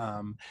Excellence.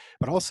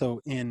 But also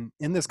in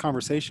this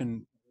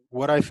conversation,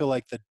 what I feel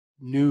like the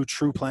new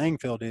true playing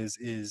field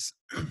is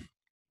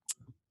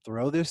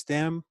throw this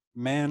damn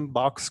man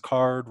box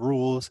card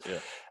rules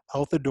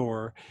out the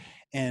door.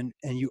 And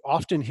you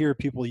often hear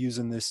people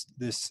using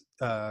this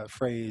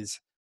phrase,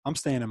 I'm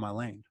staying in my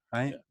lane,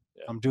 right?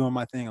 I'm doing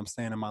my thing. I'm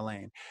staying in my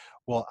lane.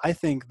 Well, I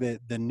think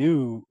that the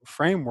new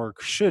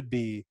framework should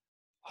be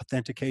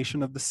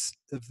authentication of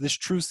this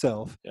true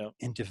self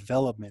and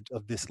development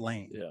of this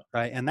lane,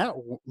 right? And that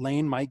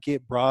lane might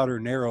get broad or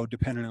narrow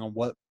depending on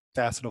what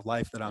facet of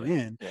life that I'm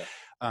in.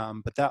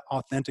 But that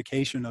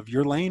authentication of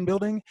your lane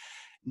building,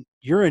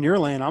 you're in your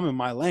lane, I'm in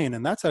my lane,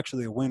 and that's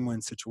actually a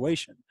win-win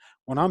situation.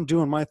 When I'm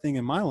doing my thing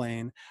in my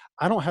lane,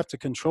 I don't have to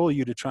control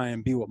you to try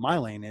and be what my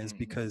lane is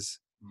because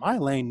my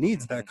lane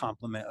needs that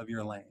complement of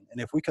your lane.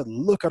 And if we could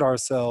look at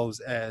ourselves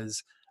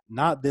as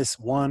not this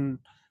one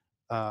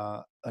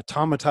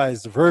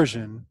automatized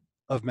version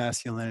of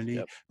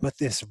masculinity, but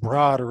this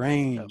broad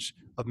range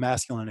of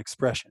masculine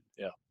expression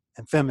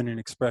and feminine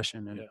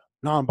expression and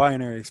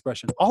non-binary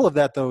expression. All of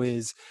that, though,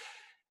 is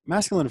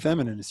masculine and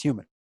feminine is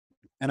human.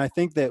 And I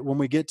think that when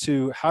we get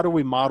to how do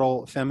we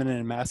model feminine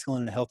and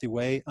masculine in a healthy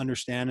way,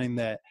 understanding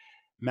that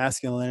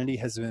masculinity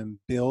has been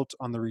built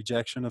on the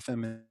rejection of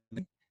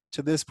femininity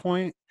to this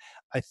point,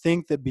 I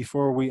think that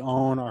before we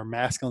own our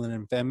masculine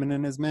and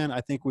feminine as men,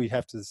 I think we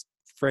have to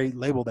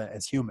label that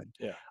as human.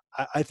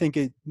 I think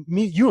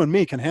you and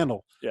me can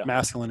handle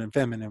masculine and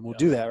feminine. We'll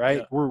do that,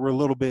 right? We're a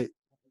little bit,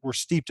 we're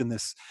steeped in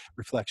this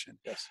reflection.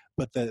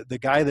 But the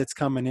guy that's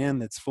coming in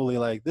that's fully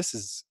like, this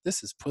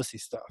is pussy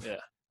stuff.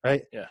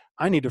 Right?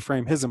 I need to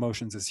frame his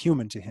emotions as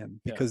human to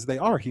him because they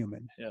are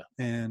human.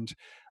 And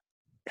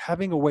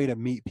having a way to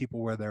meet people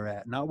where they're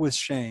at, not with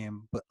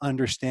shame, but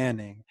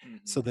understanding, Mm-hmm.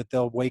 so that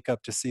they'll wake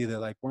up to see that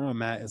like where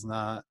I'm at is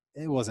not,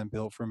 it wasn't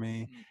built for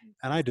me, Mm-hmm.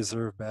 and I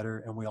deserve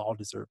better, and we all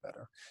deserve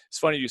better. It's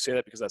funny you say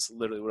that, because that's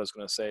literally what I was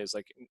going to say, is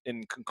like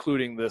in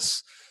concluding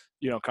this,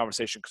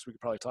 conversation, because we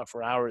could probably talk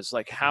for hours,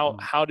 like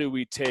how do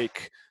we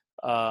take,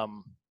 not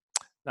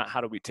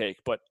how do we take,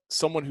 but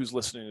someone who's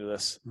listening to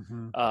this,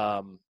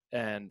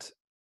 and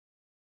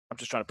I'm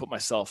just trying to put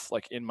myself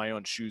like in my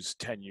own shoes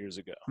 10 years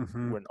ago,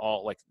 when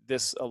all like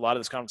this, a lot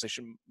of this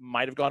conversation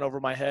might have gone over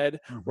my head,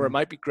 or it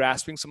might be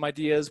grasping some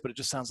ideas, but it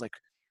just sounds like,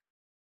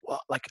 well,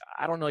 like,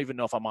 I don't even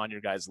know if I'm on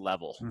your guys'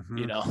 level.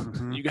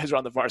 You guys are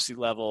on the varsity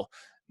level,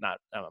 not,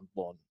 I'm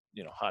blowing,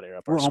 hot air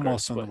up our We're skirts,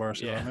 almost on the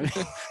varsity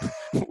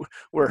level.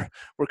 we're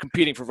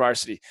competing for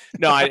varsity.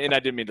 No, and I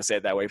didn't mean to say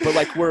it that way, but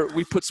like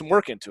we put some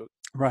work into it,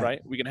 right?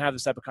 We can have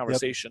this type of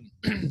conversation,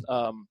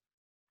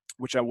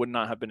 which I would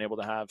not have been able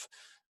to have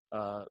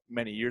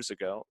many years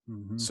ago.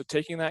 So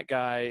taking that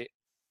guy,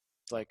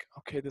 like,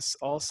 okay, this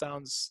all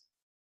sounds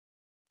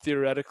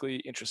theoretically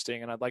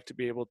interesting, and I'd like to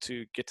be able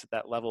to get to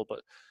that level,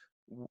 but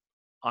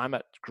I'm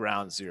at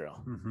ground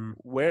zero.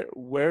 Where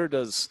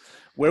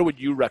would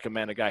you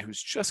recommend a guy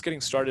who's just getting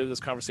started in this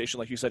conversation,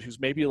 like you said, who's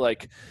maybe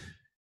like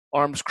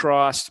arms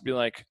crossed, be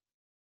like,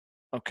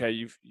 okay,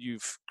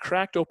 you've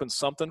cracked open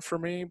something for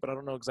me, but I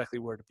don't know exactly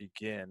where to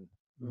begin.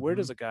 Where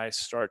does a guy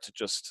start to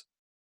just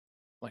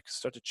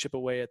start to chip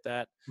away at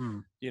that,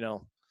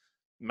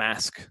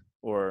 mask,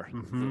 or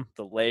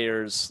the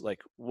layers?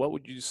 Like, what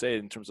would you say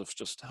in terms of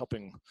just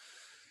helping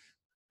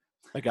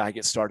a guy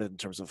get started in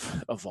terms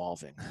of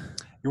evolving?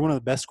 You're one of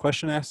the best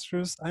question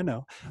askers I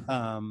know.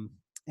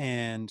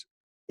 And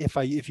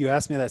if you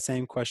ask me that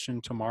same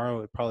question tomorrow,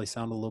 it'd probably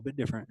sound a little bit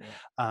different,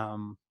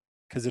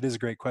 because it is a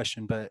great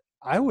question. But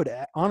I would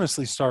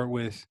honestly start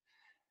with,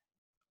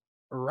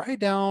 write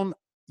down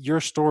your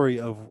story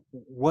of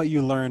what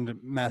you learned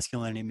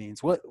masculinity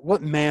means,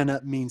 what man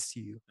up means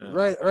to you.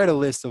 Write a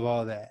list of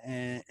all that,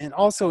 and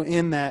also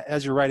in that,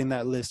 as you're writing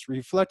that list,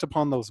 reflect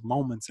upon those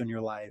moments in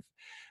your life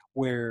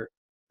where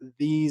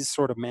these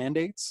sort of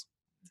mandates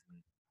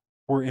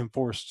were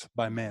enforced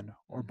by men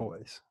or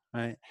boys,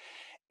 right?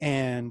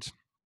 And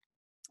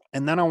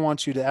then I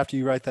want you to, after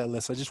you write that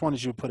list, I just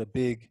wanted you to put a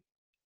big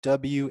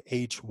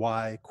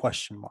WHY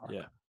question mark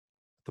at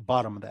the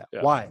bottom of that.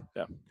 Why?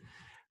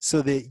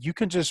 So that you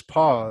can just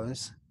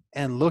pause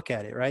and look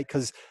at it, right?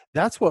 Because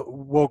that's what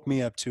woke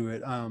me up to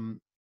it.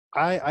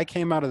 I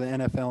came out of the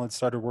NFL and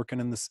started working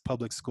in the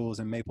public schools,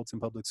 in Mapleton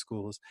Public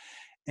Schools,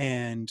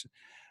 and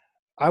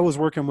I was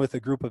working with a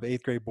group of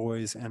 8th grade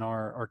boys, and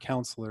our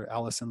counselor,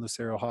 Allison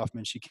Lucero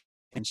Hoffman,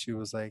 she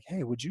was like,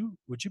 "Hey, would you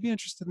be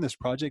interested in this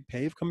Project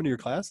PAVE? Come into your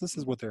class. This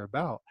is what they're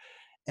about."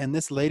 And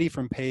this lady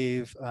from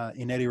PAVE,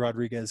 Ineti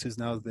Rodriguez, who's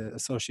now the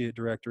Associate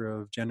Director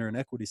of Gender and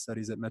Equity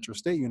Studies at Metro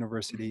State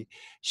University,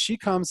 she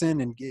comes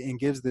in and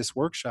gives this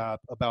workshop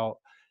about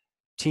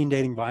teen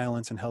dating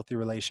violence and healthy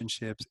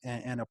relationships.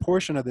 And a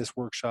portion of this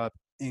workshop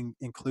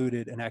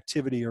included an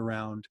activity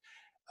around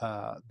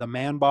the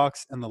man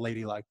box and the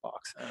ladylike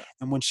box.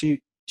 And when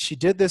she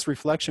did this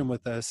reflection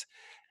with us,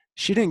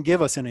 she didn't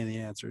give us any of the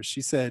answers.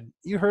 She said,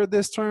 "You heard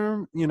this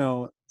term,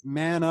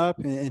 man up,"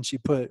 and she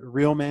put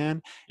real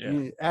man.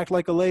 You act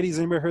like a lady's.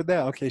 Anybody heard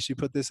that? Okay, she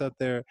put this up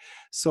there.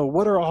 So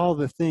what are all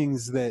the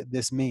things that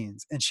this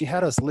means? And she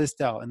had us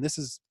list out, and this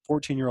is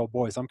 14-year-old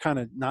boys. I'm kind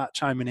of not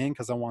chiming in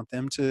because I want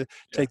them to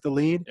take the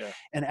lead.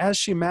 And as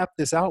she mapped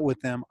this out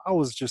with them, I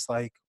was just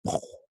like,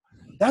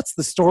 that's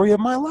the story of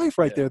my life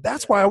right there.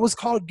 That's why I was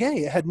called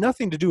gay. It had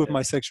nothing to do with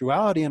my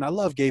sexuality, and I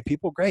love gay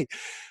people, great.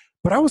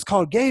 But I was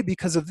called gay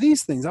because of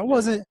these things. I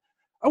was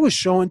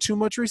showing too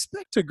much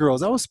respect to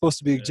girls. I was supposed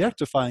to be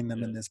objectifying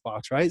them in this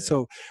box, right?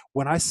 So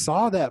when I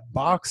saw that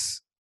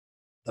box,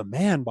 the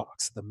man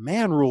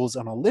rules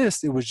on a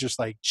list, it was just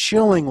like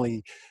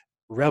chillingly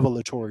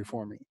revelatory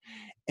for me.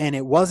 And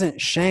it wasn't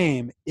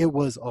shame. It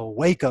was a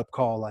wake-up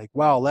call, like,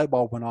 wow, light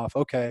bulb went off.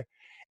 Okay.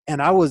 And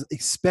I was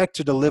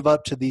expected to live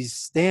up to these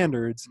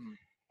standards.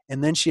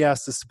 And then she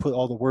asked us to put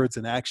all the words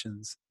and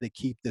actions that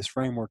keep this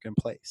framework in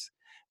place.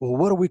 Well,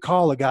 what do we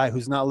call a guy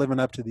who's not living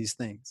up to these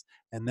things?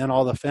 And then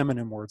all the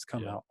feminine words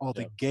come out, all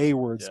the gay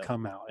words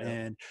come out,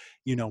 and,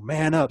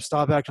 man up,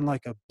 stop acting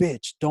like a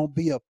bitch, don't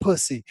be a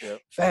pussy,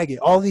 faggot.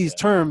 All these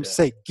terms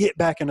say, get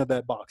back into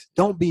that box.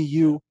 Don't be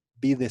you,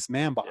 be this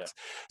man box.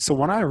 So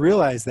when I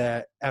realized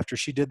that after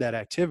she did that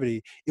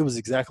activity, it was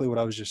exactly what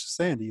I was just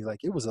saying to you.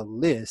 Like, it was a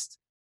list.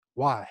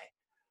 Why?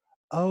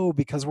 Oh,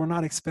 because we're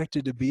not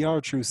expected to be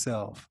our true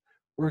self.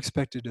 We're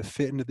expected to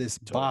fit into this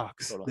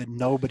box that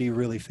nobody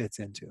really fits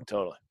into.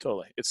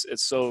 Totally. It's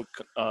so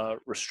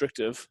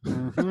restrictive,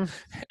 and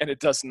it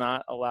does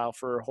not allow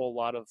for a whole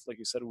lot of, like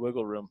you said,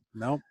 wiggle room.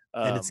 Nope.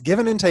 And it's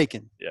given and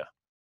taken. Yeah,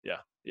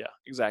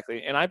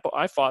 exactly. And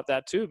I fought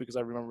that too, because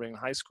I remember being in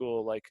high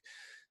school, like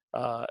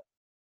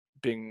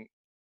being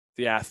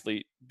the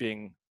athlete,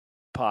 being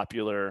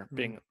popular,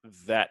 being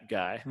that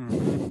guy.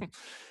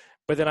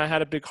 But then I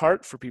had a big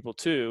heart for people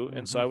too,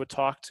 and so I would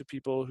talk to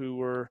people who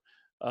were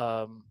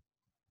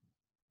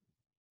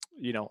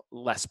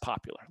less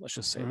popular. Let's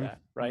just say Mm-hmm. that,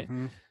 right?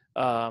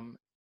 Mm-hmm.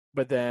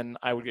 But then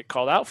I would get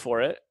called out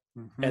for it.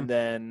 Mm-hmm. And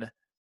then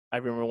I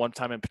remember one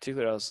time in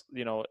particular, I was,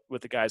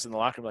 with the guys in the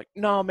locker room, like,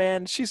 no,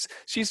 man, she's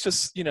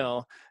just,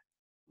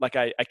 like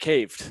I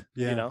caved,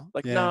 Yeah.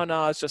 like, Yeah.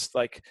 no, it's just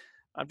like,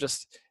 I'm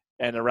just,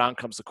 and around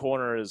comes the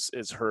corner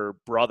is her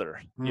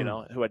brother,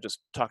 Mm. who I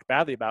just talked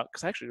badly about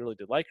because I actually really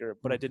did like her,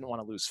 but I didn't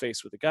want to lose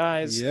face with the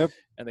guys. Yep.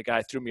 And the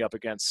guy threw me up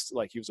against,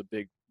 like, he was a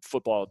big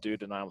football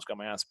dude and I almost got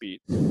my ass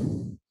beat.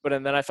 But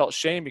and then I felt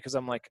shame because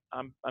I'm like,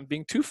 I'm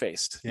being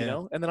two-faced,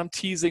 Yeah. and then I'm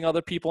teasing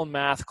other people in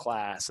math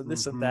class and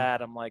this and Mm-hmm.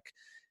 that. I'm like,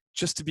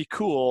 just to be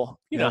cool,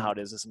 know Yep. how it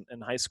is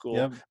in high school,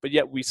 Yep. but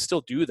yet we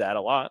still do that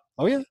a lot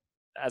Oh yeah.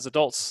 as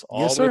adults Yes, all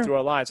the way sir. through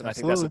our lives. And I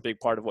think that's a Absolutely. big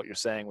part of what you're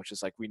saying, which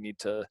is like, we need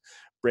to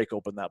break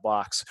open that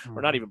box,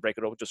 or not Mm-hmm. even break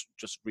it open,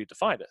 just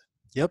redefine it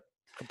Yep.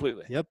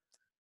 completely. Yep.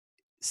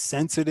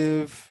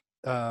 Sensitive,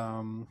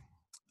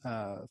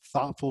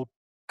 thoughtful,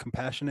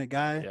 compassionate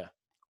guy. Yeah.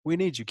 We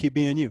need you. Keep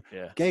being you.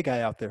 Yeah. Gay guy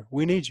out there.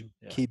 We need you.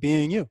 Yeah. Keep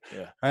being you.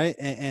 Yeah. Right.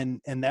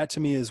 And that to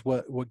me is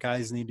what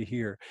guys need to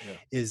hear, Yeah.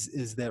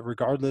 is that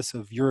regardless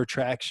of your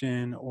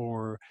attraction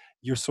or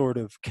your sort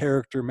of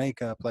character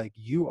makeup, like,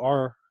 you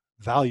are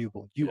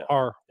valuable. You Yeah.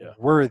 are Yeah.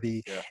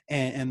 worthy. Yeah.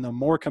 And the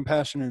more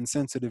compassionate and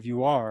sensitive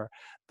you are,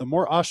 the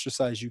more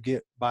ostracized you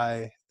get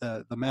by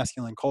the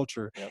masculine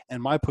culture. Yep.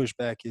 And my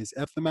pushback is,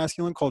 F the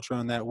masculine culture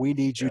on that. We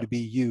need you Yeah. to be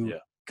you. Yeah.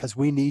 Because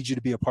we need you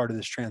to be a part of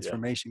this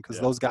transformation. Because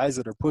Yeah. those guys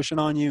that are pushing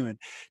on you and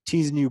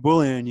teasing you,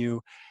 bullying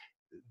you,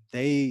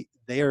 they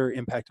are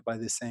impacted by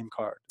this same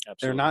card. Absolutely.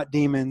 They're not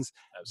demons.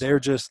 Absolutely. They're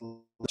just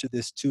to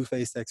this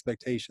two-faced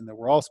expectation that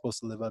we're all supposed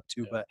to live up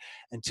to. Yeah. But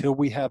until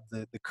we have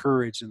the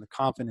courage and the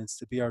confidence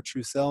to be our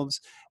true selves,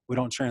 we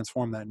don't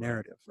transform that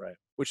narrative. Right.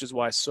 Which is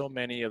why so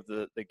many of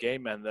the gay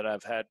men that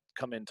I've had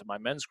come into my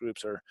men's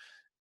groups are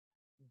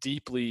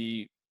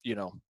deeply,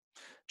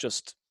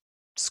 just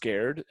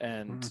scared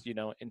and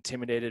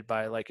intimidated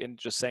by, like, and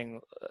just saying,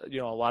 a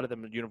lot of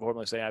them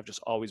uniformly say, I've just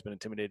always been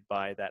intimidated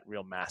by that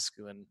real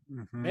masculine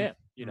Mm-hmm. man,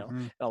 Mm-hmm.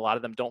 and a lot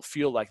of them don't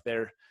feel like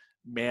they're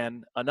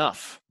man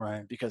enough,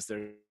 Right. because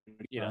they're,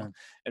 Right.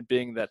 and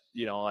being that,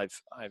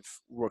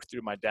 I've worked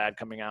through my dad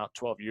coming out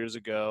 12 years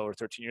ago or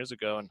 13 years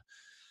ago, and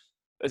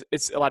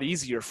it's a lot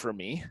easier for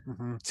me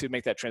Mm-hmm. to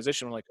make that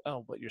transition. I'm like,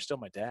 oh, but you're still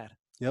my dad.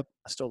 Yep.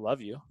 I still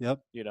love you.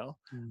 Yep.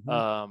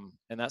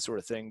 And that sort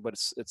of thing. But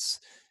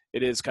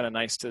it is kind of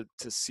nice to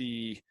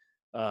see,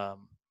 not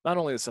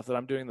only the stuff that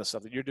I'm doing, the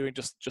stuff that you're doing,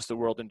 just the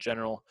world in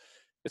general.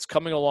 It's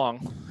coming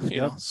along,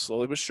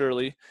 slowly but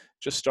surely,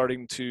 just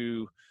starting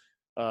to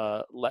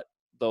let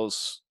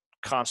those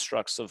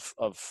constructs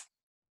of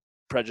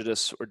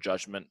prejudice or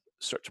judgment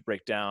start to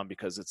break down,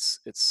 because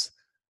it's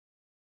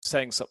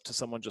saying something to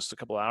someone just a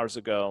couple of hours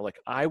ago, like,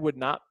 I would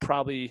not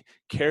probably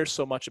care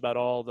so much about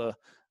all the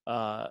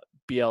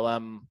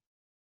BLM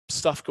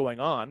stuff going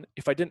on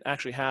if I didn't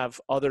actually have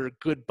other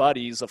good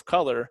buddies of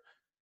color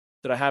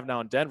that I have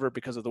now in Denver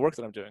because of the work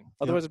that I'm doing.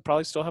 Otherwise, I'd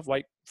probably still have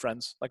white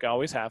friends, like I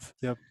always have.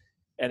 Yep.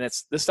 And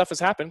this stuff has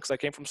happened because I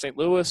came from St.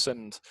 Louis,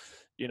 and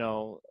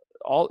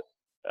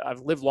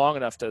I've lived long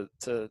enough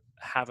to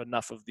have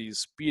enough of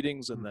these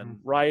beatings and then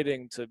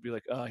rioting to be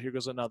like, oh, here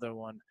goes another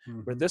one.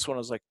 Where this one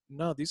was like,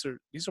 no, these are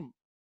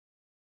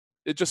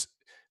it just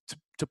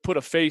to put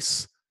a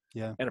face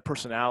and a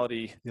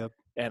personality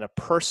and a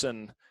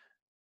person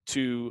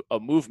to a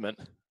movement,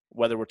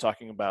 whether we're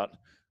talking about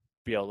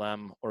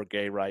BLM or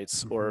gay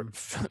rights or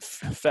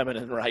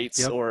feminine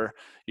rights or,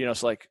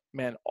 it's like,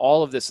 man,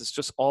 all of this is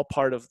just all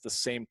part of the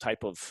same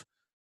type of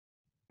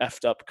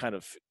effed up kind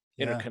of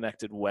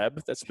interconnected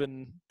web that's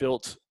been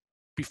built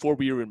before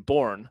we were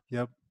born.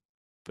 Yep.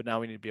 But now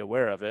we need to be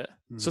aware of it.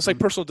 So it's like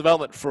personal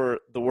development for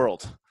the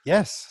world.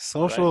 Yes.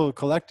 Social,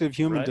 collective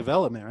human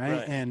development, right?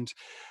 Right. And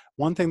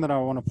one thing that I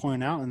want to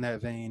point out in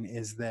that vein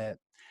is that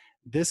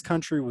this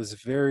country was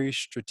very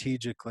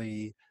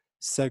strategically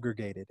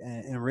segregated,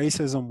 and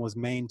racism was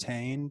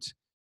maintained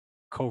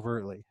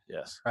covertly.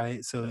 Yes.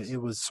 Right. So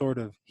it was sort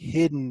of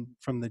hidden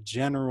from the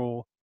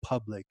general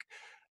public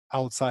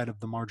outside of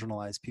the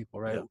marginalized people.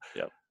 Right.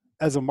 Yep.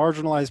 As a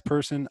marginalized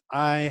person,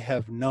 I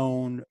have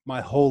known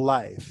my whole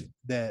life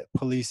that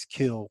police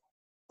kill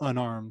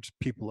unarmed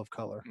people of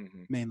color,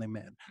 mainly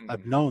men.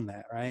 I've known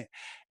that. Right.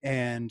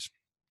 And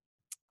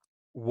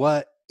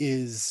what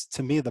is,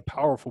 to me, the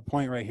powerful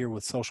point right here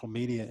with social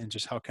media and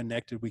just how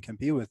connected we can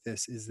be with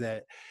this is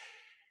that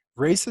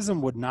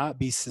racism would not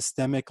be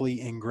systemically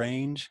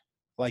ingrained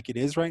like it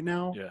is right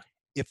now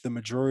if the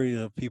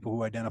majority of people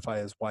who identify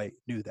as white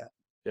knew that.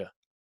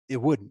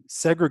 It wouldn't.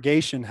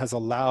 Segregation has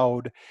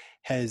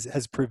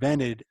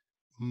prevented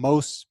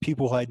most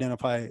people who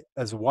identify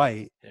as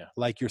white,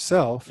 like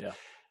yourself,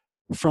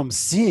 from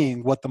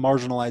seeing what the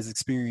marginalized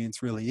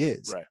experience really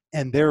is,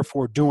 and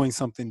therefore doing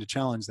something to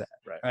challenge that.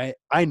 Right?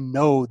 I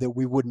know that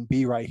we wouldn't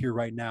be right here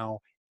right now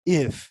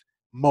if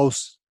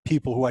most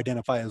people who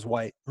identify as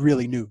white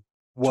really knew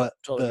what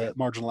the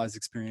marginalized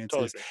experience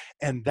is.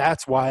 And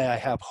that's why I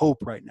have hope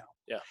right now.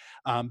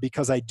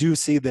 Because I do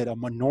see that a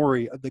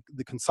minority,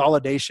 the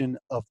consolidation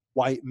of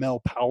white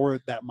male power,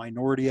 that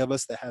minority of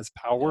us that has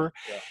power,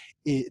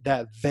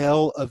 that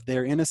veil of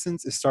their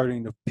innocence is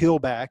starting to peel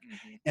back,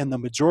 and the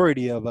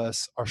majority of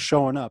us are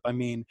showing up. I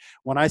mean,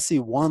 when I see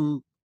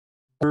one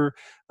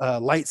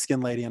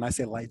light-skinned lady, and I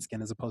say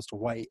light-skinned as opposed to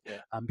white,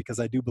 because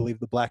I do believe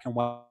the black and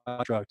white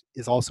construct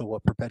is also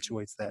what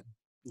perpetuates that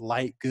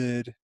light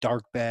good,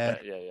 dark bad,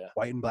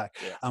 white and black.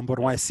 But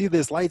when I see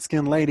this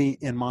light-skinned lady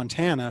in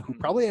Montana who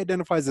probably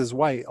identifies as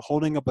white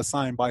holding up a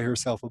sign by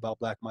herself about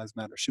Black Lives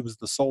Matter, she was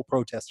the sole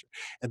protester.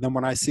 And then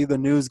when I see the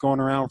news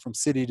going around from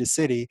city to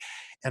city,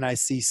 and I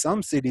see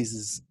some cities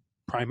is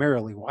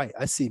primarily white,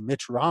 I see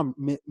Mitt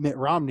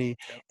Romney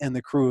and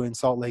the crew in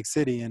Salt Lake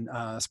City, and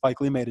Spike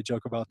Lee made a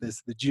joke about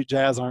this. The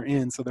Jazz aren't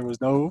in, so there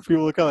was no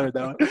people of color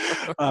down.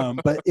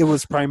 But it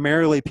was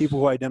primarily people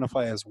who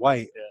identify as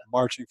white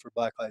marching for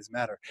Black Lives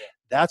Matter.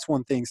 That's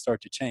when things start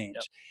to change.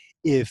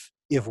 If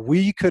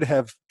we could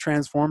have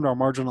transformed our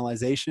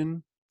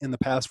marginalization in the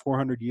past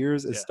 400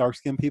 years as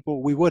dark-skinned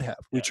people, we would have.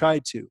 We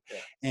tried to.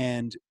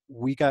 And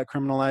we got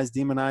criminalized,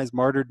 demonized,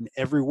 martyred in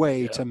every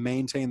way to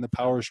maintain the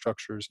power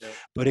structures.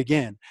 But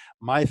again,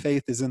 my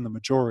faith is in the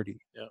majority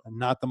and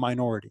not the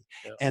minority.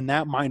 And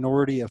that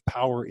minority of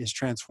power is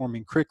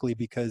transforming quickly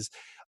because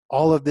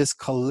all of this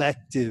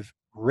collective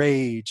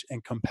rage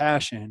and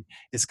compassion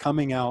is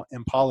coming out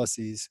in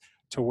policies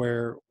to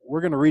where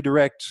we're going to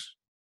redirect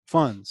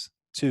funds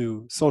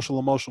to social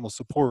emotional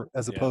support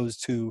as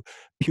opposed to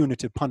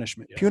punitive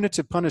punishment.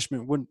 Punitive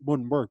punishment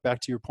wouldn't work.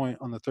 Back to your point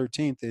on the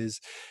 13th is,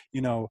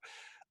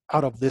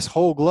 out of this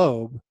whole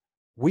globe,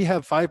 we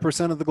have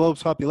 5% of the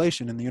globe's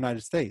population in the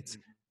United States.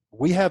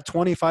 We have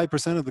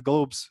 25% of the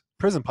globe's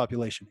prison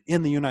population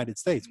in the United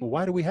States. Well,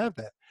 why do we have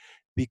that?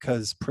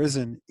 Because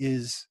prison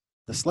is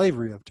the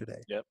slavery of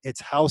today.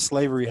 It's how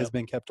slavery has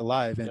been kept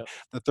alive. And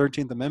the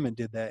 13th Amendment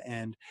did that.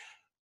 And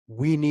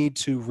we need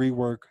to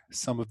rework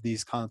some of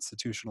these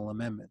constitutional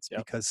amendments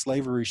because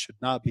slavery should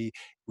not be.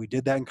 We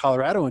did that in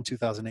Colorado in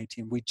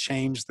 2018. We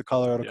changed the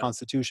Colorado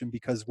Constitution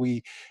because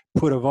we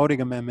put a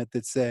voting amendment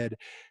that said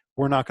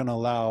we're not going to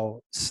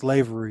allow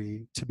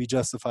slavery to be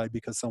justified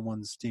because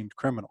someone's deemed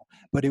criminal.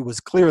 But it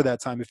was clear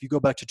that time. If you go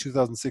back to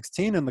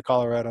 2016 in the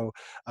Colorado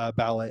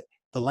ballot,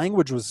 the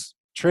language was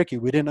tricky.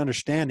 We didn't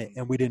understand it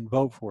and we didn't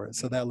vote for it.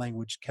 So that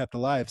language kept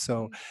alive.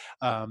 So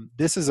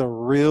this is a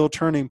real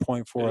turning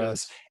point for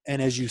us.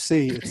 And as you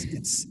see,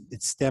 it's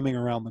stemming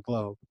around the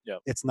globe.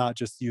 It's not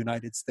just the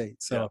United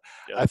States. So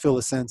I feel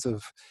a sense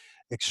of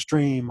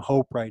extreme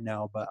hope right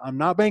now, but I'm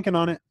not banking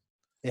on it.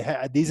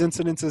 These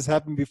incidences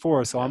happened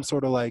before. So I'm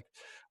sort of like,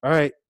 all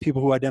right,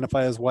 people who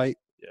identify as white,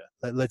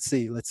 let's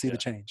see the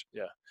change.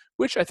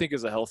 Which I think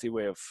is a healthy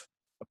way of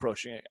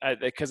approaching it.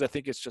 Because I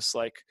think it's just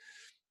like,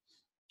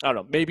 I don't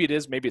know, maybe it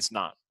is, maybe it's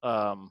not.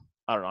 I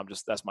don't know.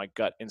 That's my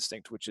gut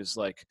instinct, which is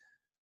like,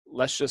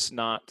 let's just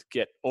not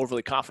get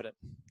overly confident.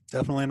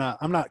 Definitely not.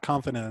 I'm not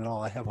confident at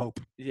all. I have hope.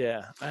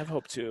 Yeah, I have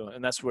hope too.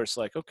 And that's where it's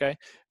like, okay,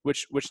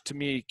 which to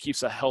me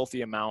keeps a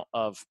healthy amount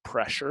of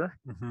pressure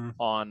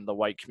on the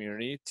white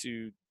community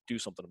to do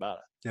something about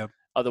it.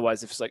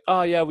 Otherwise, if it's like,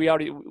 oh yeah,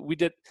 we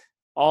did,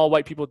 all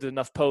white people did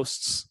enough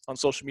posts on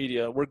social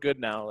media, we're good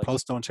now. Like,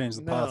 posts don't change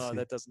the policy. No,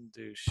 that doesn't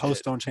do shit.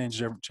 Posts don't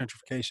change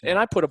gentrification. And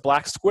I put a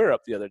black square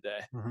up the other day,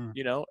 and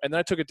then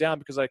I took it down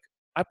because I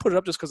put it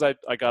up just because I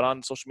got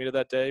on social media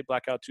that day,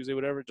 Blackout Tuesday,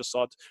 whatever, just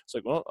saw it. It's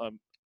like, well, let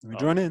me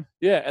join in.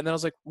 Yeah, and then I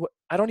was like, what?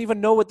 I don't even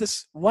know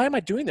why am I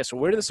doing this? Or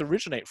where did this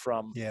originate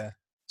from?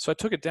 So I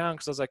took it down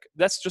because I was like,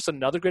 that's just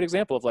another great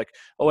example of like,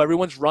 oh,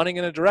 everyone's running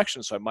in a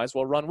direction, so I might as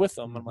well run with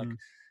them. I'm like,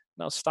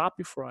 no, stop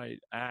before I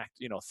act,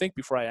 think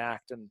before I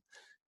act, and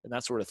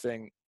that sort of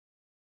thing,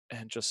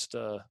 and just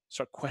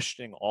start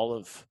questioning all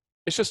of.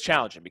 It's just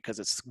challenging because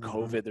it's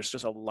COVID. There's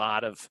just a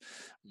lot of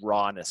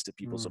rawness to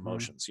people's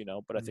emotions,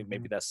 But I think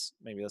maybe that's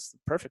the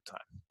perfect time,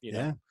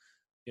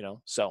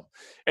 So,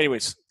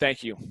 anyways,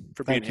 thank you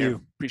for being here.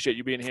 Appreciate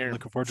you being here.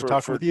 Looking forward to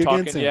talking with you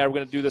again soon. Yeah, we're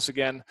going to do this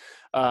again.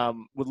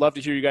 Would love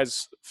to hear you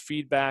guys'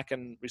 feedback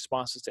and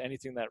responses to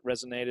anything that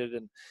resonated.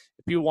 And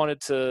if people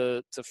wanted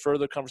to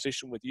further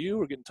conversation with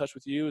you or get in touch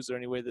with you, is there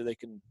any way that they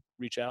can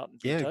reach out? And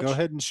go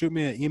ahead and shoot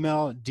me an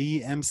email,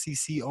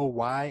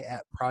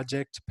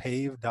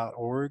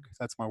 dmccoy@projectpave.org.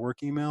 That's my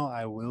work email.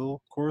 I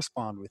will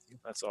correspond with you.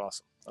 That's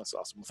awesome. Well,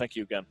 thank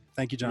you again.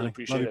 Thank you, Johnny. Really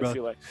appreciate it. I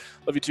feel like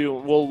love you too.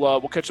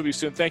 We'll catch up with you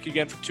soon. Thank you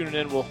again for tuning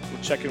in. We'll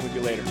check in with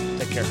you later.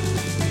 Take care.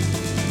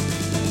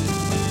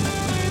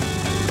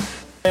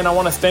 And I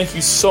want to thank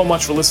you so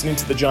much for listening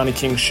to The Johnny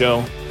King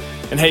Show.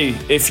 And hey,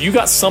 if you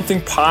got something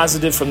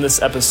positive from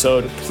this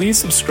episode, please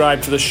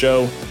subscribe to the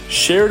show,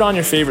 share it on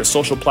your favorite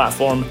social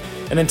platform,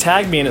 and then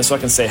tag me in it so I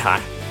can say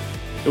hi.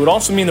 It would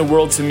also mean the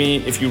world to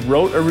me if you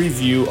wrote a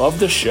review of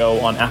the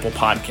show on Apple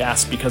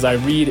Podcasts because I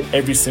read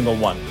every single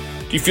one.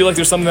 Do you feel like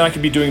there's something that I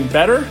could be doing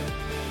better?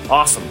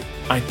 Awesome.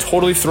 I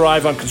totally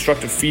thrive on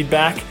constructive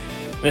feedback,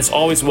 and it's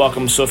always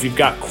welcome. So if you've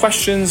got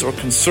questions or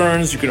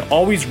concerns, you can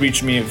always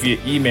reach me via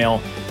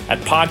email at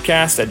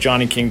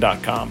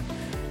podcast@johnnyking.com.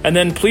 And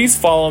then please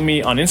follow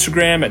me on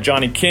Instagram at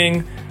Johnny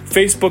King,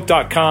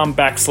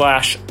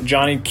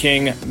 facebook.com/Johnny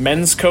King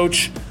Men's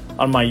Coach,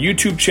 on my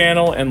YouTube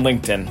channel and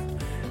LinkedIn.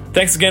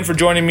 Thanks again for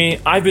joining me.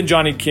 I've been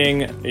Johnny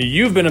King.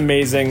 You've been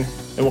amazing,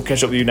 and we'll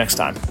catch up with you next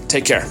time.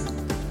 Take care.